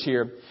believers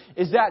here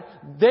is that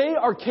they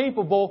are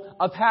capable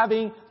of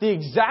having the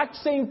exact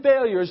same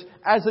failures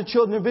as the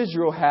children of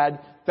Israel had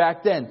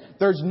back then.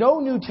 There's no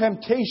new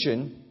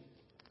temptation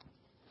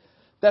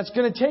that's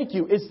going to take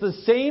you. It's the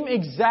same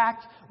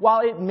exact, while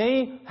it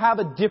may have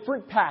a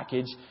different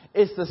package,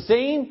 it's the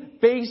same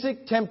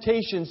basic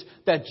temptations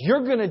that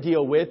you're going to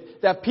deal with,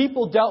 that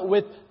people dealt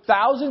with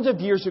thousands of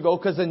years ago,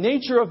 because the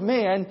nature of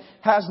man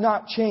has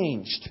not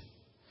changed.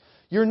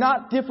 You're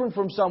not different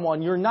from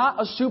someone. You're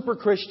not a super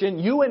Christian.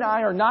 You and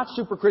I are not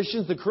super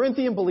Christians. The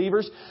Corinthian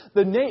believers,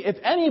 if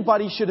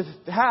anybody should have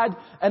had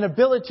an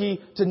ability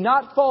to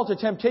not fall to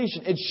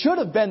temptation, it should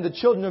have been the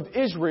children of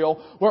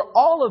Israel, where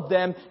all of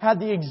them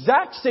had the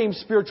exact same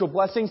spiritual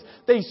blessings.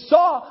 They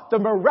saw the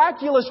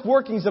miraculous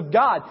workings of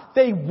God.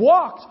 They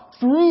walked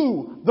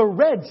through the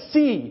Red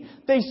Sea.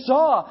 They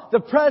saw the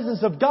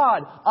presence of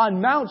God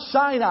on Mount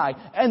Sinai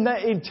and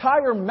the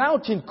entire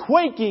mountain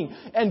quaking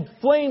and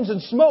flames and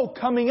smoke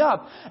coming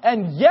up.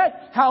 And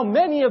yet, how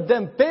many of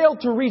them failed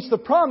to reach the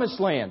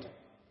promised land?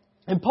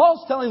 And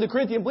Paul's telling the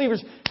Corinthian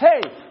believers,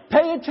 hey,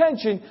 pay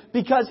attention,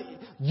 because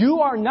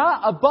you are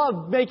not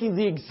above making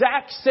the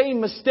exact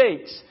same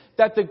mistakes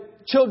that the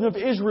children of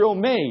Israel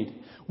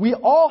made. We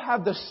all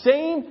have the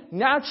same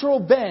natural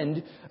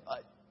bend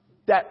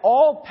that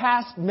all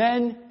past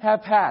men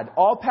have had,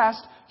 all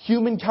past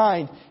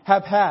humankind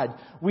have had.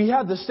 We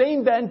have the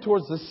same bend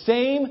towards the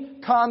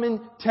same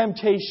common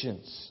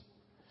temptations.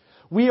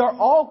 We are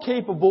all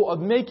capable of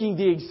making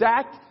the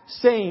exact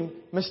same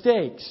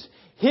mistakes.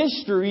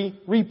 History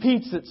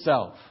repeats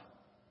itself.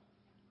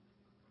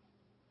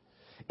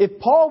 If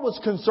Paul was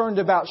concerned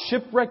about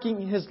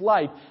shipwrecking his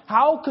life,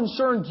 how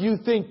concerned do you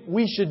think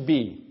we should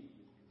be?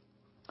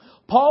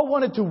 Paul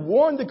wanted to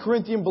warn the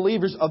Corinthian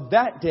believers of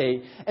that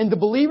day and the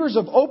believers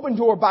of Open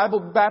Door Bible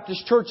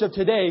Baptist Church of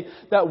today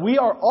that we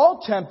are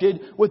all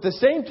tempted with the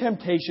same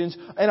temptations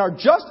and are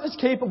just as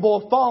capable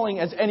of falling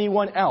as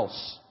anyone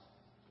else.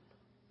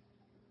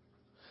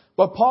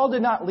 But Paul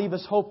did not leave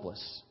us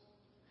hopeless.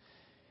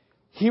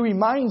 He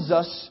reminds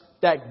us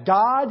that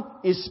God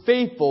is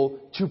faithful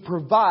to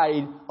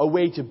provide a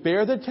way to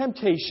bear the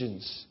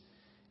temptations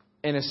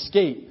and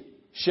escape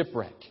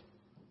shipwreck.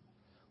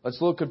 Let's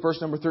look at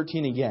verse number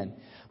 13 again.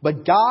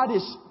 But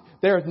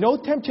there hath no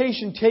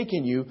temptation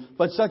taken you,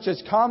 but such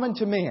as common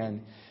to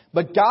man.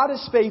 But God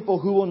is faithful,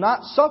 who will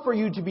not suffer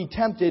you to be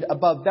tempted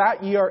above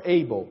that ye are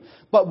able,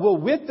 but will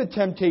with the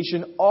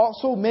temptation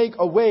also make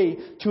a way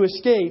to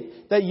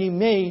escape, that ye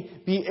may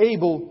be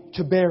able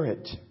to bear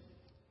it.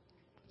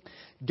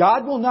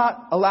 God will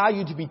not allow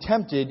you to be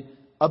tempted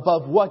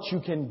above what you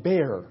can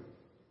bear.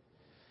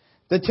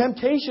 The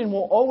temptation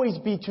will always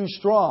be too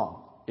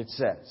strong, it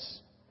says.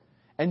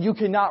 And you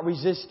cannot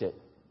resist it.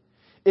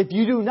 If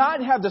you do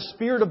not have the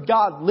Spirit of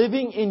God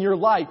living in your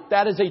life,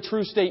 that is a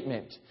true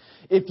statement.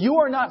 If you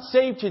are not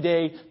saved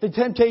today, the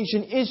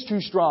temptation is too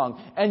strong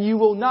and you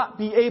will not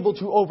be able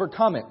to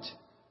overcome it.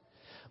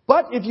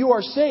 But if you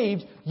are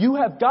saved, you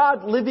have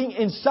God living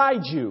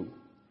inside you.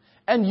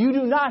 And you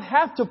do not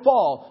have to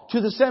fall to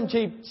the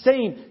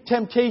same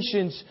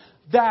temptations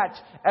that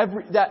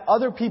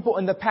other people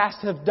in the past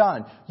have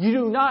done. You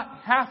do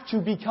not have to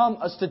become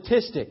a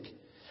statistic.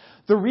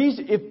 The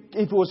reason, if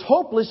it was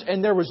hopeless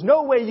and there was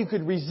no way you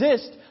could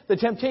resist the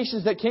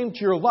temptations that came to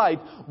your life,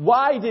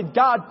 why did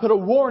God put a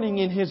warning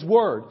in His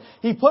Word?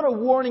 He put a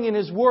warning in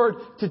His Word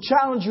to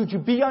challenge you to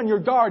be on your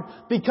guard,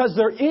 because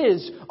there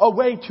is a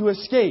way to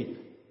escape.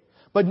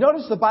 But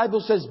notice the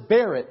Bible says,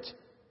 bear it,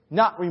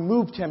 not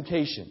remove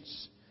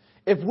temptations.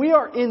 If we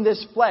are in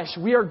this flesh,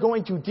 we are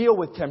going to deal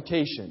with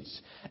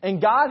temptations.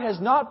 And God has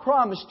not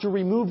promised to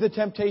remove the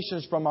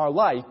temptations from our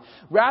life.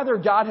 Rather,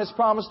 God has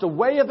promised a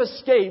way of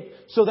escape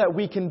so that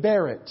we can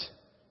bear it.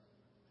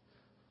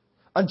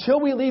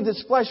 Until we leave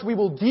this flesh, we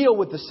will deal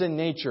with the sin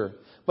nature.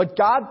 But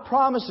God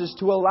promises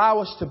to allow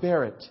us to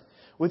bear it.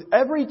 With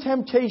every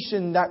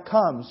temptation that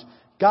comes,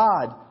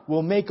 God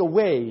will make a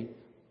way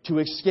to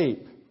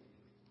escape.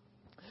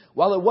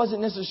 While it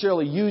wasn't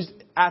necessarily used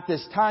at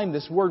this time,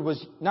 this word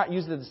was not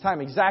used at this time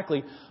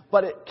exactly,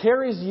 but it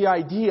carries the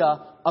idea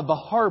of a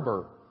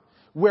harbor,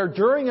 where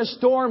during a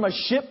storm a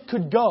ship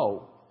could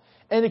go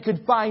and it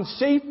could find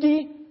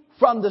safety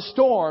from the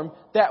storm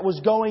that was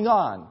going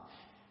on.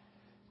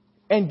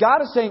 And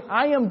God is saying,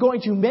 I am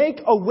going to make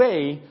a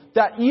way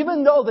that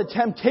even though the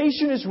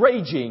temptation is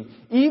raging,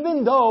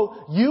 even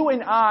though you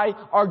and I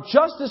are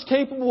just as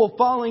capable of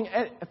falling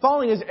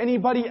as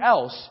anybody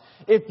else,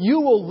 if you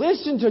will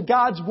listen to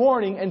God's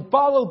warning and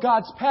follow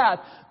God's path,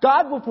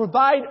 God will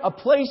provide a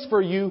place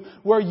for you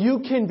where you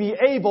can be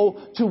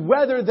able to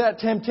weather that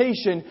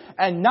temptation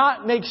and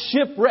not make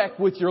shipwreck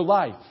with your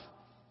life.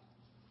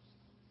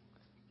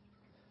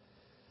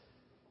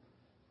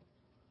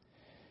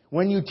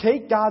 When you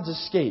take God's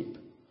escape,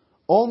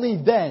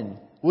 only then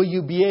will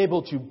you be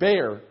able to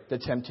bear the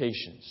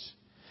temptations.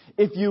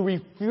 If you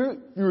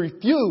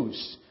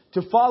refuse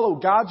to follow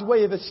God's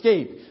way of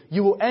escape,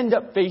 you will end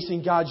up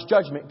facing God's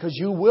judgment, because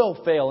you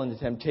will fail in the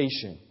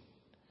temptation.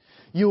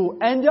 You will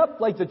end up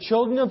like the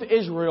children of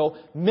Israel,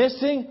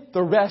 missing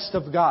the rest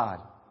of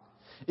God.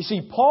 You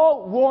see,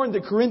 Paul warned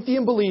the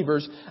Corinthian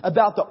believers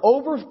about the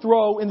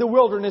overthrow in the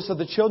wilderness of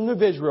the children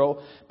of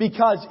Israel,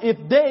 because if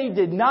they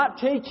did not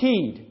take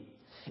heed,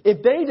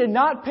 if they did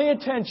not pay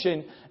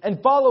attention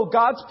and follow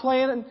God's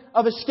plan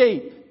of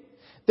escape,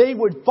 they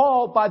would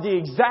fall by the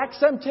exact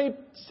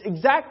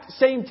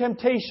same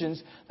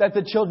temptations that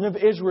the children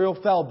of Israel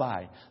fell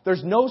by.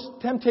 There's no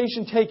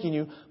temptation taking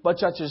you but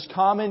such as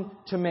common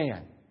to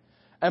man.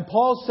 And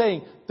Paul's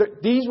saying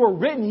that these were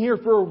written here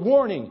for a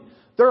warning.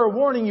 They're a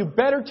warning. You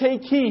better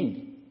take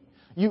heed.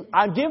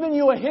 I'm giving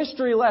you a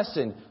history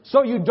lesson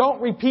so you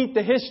don't repeat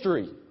the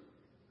history.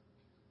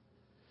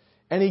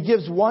 And he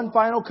gives one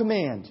final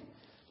command.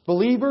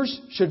 Believers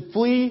should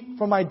flee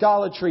from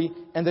idolatry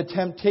and the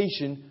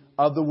temptation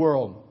of the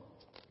world.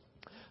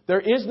 There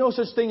is no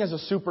such thing as a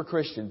super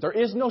Christian. There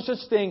is no such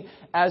thing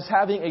as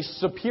having a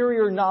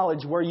superior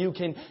knowledge where you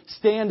can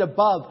stand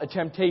above a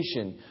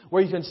temptation,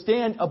 where you can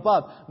stand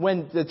above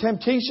when the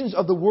temptations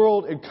of the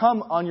world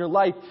come on your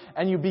life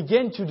and you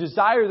begin to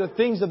desire the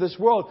things of this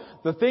world.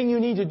 The thing you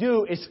need to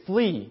do is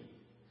flee.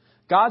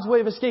 God's way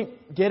of escape,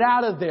 get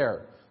out of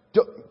there.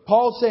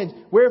 Paul said,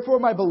 wherefore,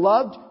 my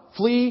beloved,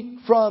 flee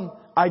from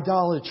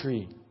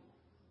idolatry.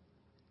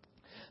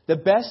 The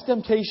best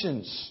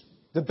temptations,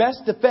 the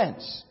best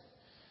defense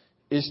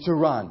is to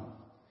run.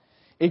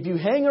 If you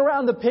hang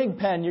around the pig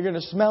pen, you're going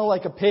to smell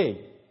like a pig.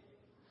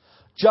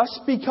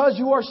 Just because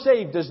you are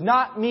saved does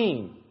not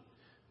mean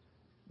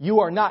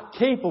you are not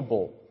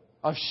capable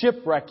of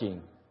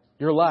shipwrecking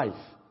your life.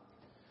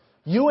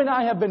 You and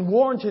I have been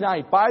warned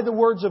tonight by the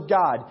words of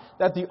God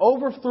that the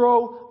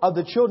overthrow of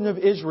the children of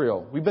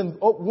Israel, we've been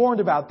warned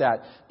about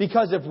that,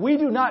 because if we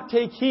do not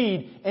take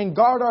heed and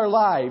guard our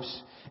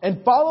lives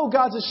and follow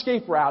God's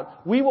escape route,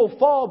 we will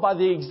fall by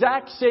the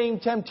exact same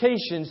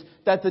temptations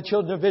that the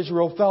children of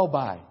Israel fell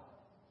by.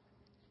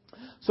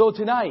 So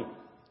tonight,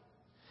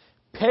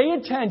 pay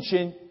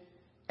attention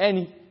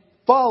and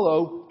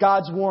follow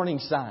God's warning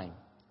sign.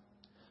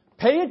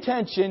 Pay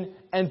attention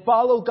and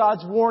follow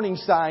God's warning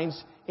signs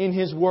in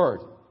His Word.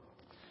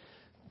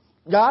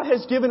 God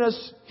has given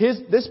us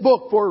this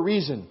book for a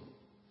reason.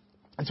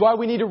 That's why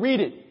we need to read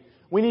it.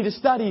 We need to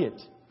study it.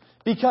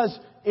 Because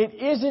it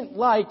isn't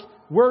like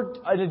we're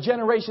in a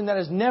generation that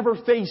has never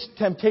faced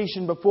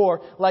temptation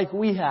before like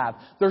we have.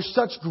 There's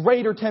such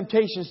greater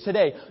temptations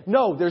today.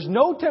 No, there's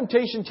no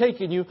temptation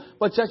taking you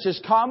but such as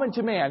common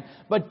to man.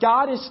 But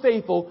God is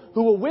faithful,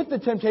 who will with the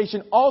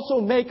temptation also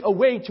make a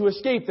way to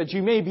escape that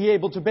you may be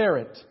able to bear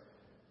it.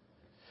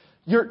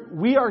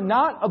 We are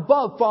not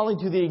above falling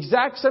to the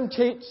exact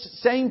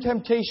same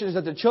temptations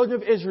that the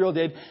children of Israel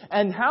did.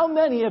 And how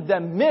many of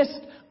them missed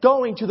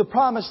going to the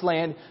promised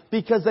land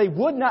because they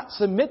would not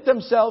submit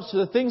themselves to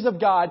the things of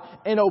God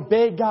and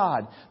obey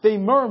God. They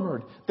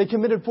murmured. They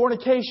committed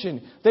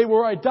fornication. They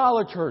were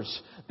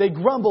idolaters. They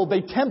grumbled.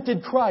 They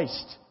tempted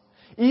Christ.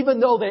 even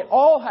though they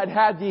all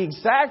had the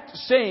exact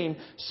same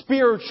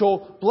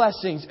spiritual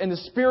blessings and the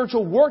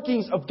spiritual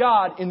workings of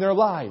God in their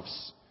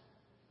lives.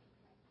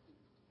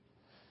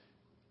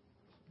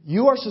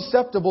 You are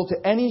susceptible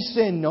to any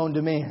sin known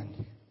to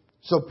man.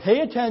 So pay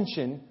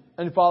attention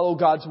and follow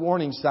God's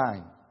warning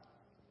sign.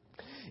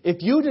 If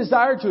you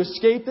desire to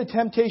escape the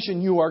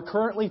temptation you are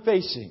currently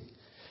facing,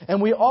 and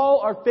we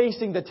all are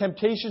facing the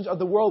temptations of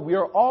the world, we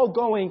are all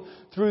going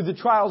through the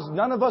trials.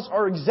 None of us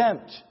are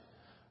exempt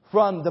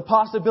from the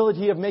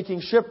possibility of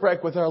making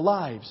shipwreck with our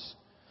lives.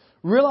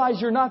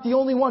 Realize you're not the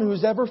only one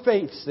who's ever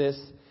faced this,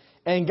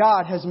 and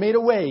God has made a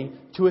way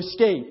to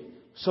escape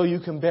so you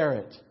can bear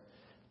it.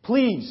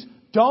 Please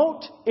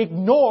don't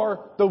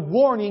ignore the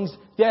warnings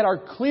that are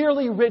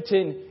clearly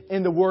written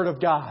in the Word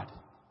of God.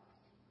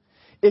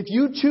 If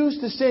you choose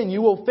to sin,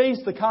 you will face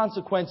the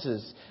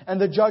consequences and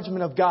the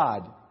judgment of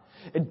God.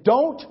 And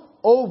don't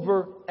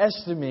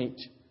overestimate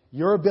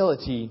your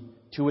ability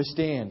to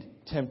withstand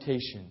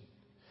temptation.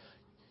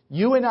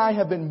 You and I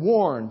have been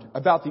warned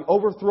about the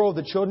overthrow of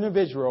the children of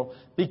Israel,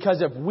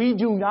 because if we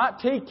do not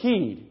take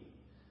heed,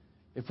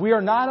 if we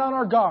are not on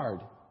our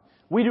guard,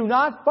 we do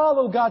not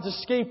follow God's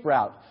escape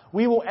route,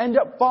 we will end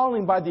up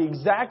falling by the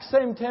exact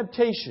same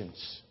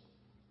temptations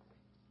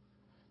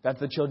that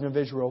the children of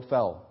Israel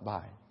fell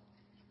by.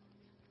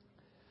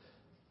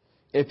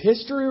 If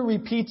history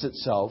repeats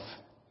itself,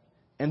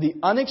 and the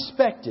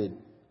unexpected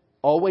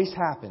always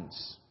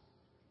happens,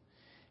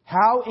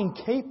 how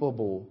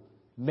incapable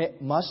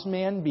must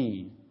man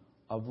be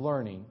of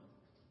learning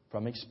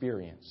from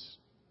experience?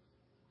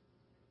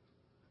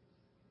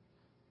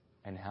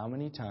 And how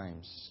many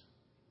times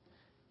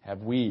have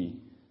we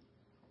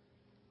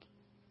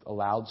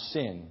allowed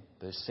sin,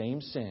 the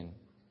same sin,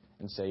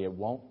 and say, it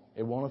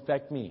won't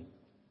affect me.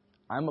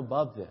 I'm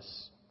above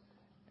this.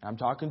 I'm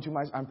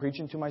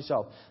preaching to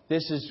myself.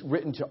 This is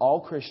written to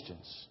all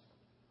Christians.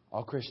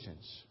 All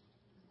Christians.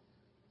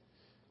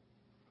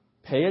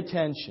 Pay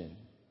attention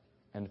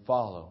and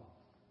follow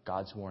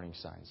God's warning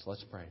signs.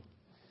 Let's pray.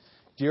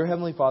 Dear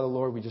Heavenly Father,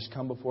 Lord, we just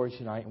come before you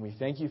tonight, and we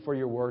thank you for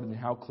your word and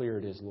how clear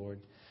it is, Lord.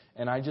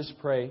 And I just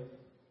pray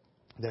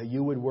that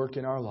you would work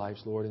in our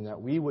lives, Lord, and that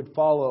we would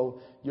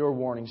follow your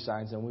warning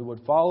signs, and we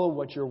would follow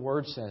what your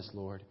word says,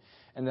 Lord,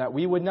 and that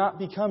we would not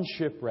become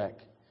shipwreck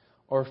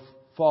or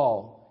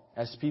fall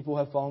as people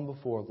have fallen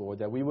before, Lord,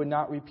 that we would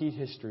not repeat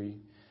history,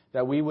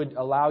 that we would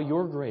allow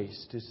your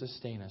grace to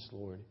sustain us,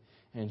 Lord.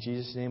 And in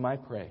Jesus' name I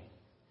pray.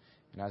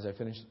 And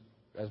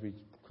as we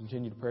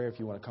continue to pray, if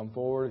you want to come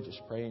forward,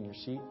 just pray in your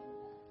seat.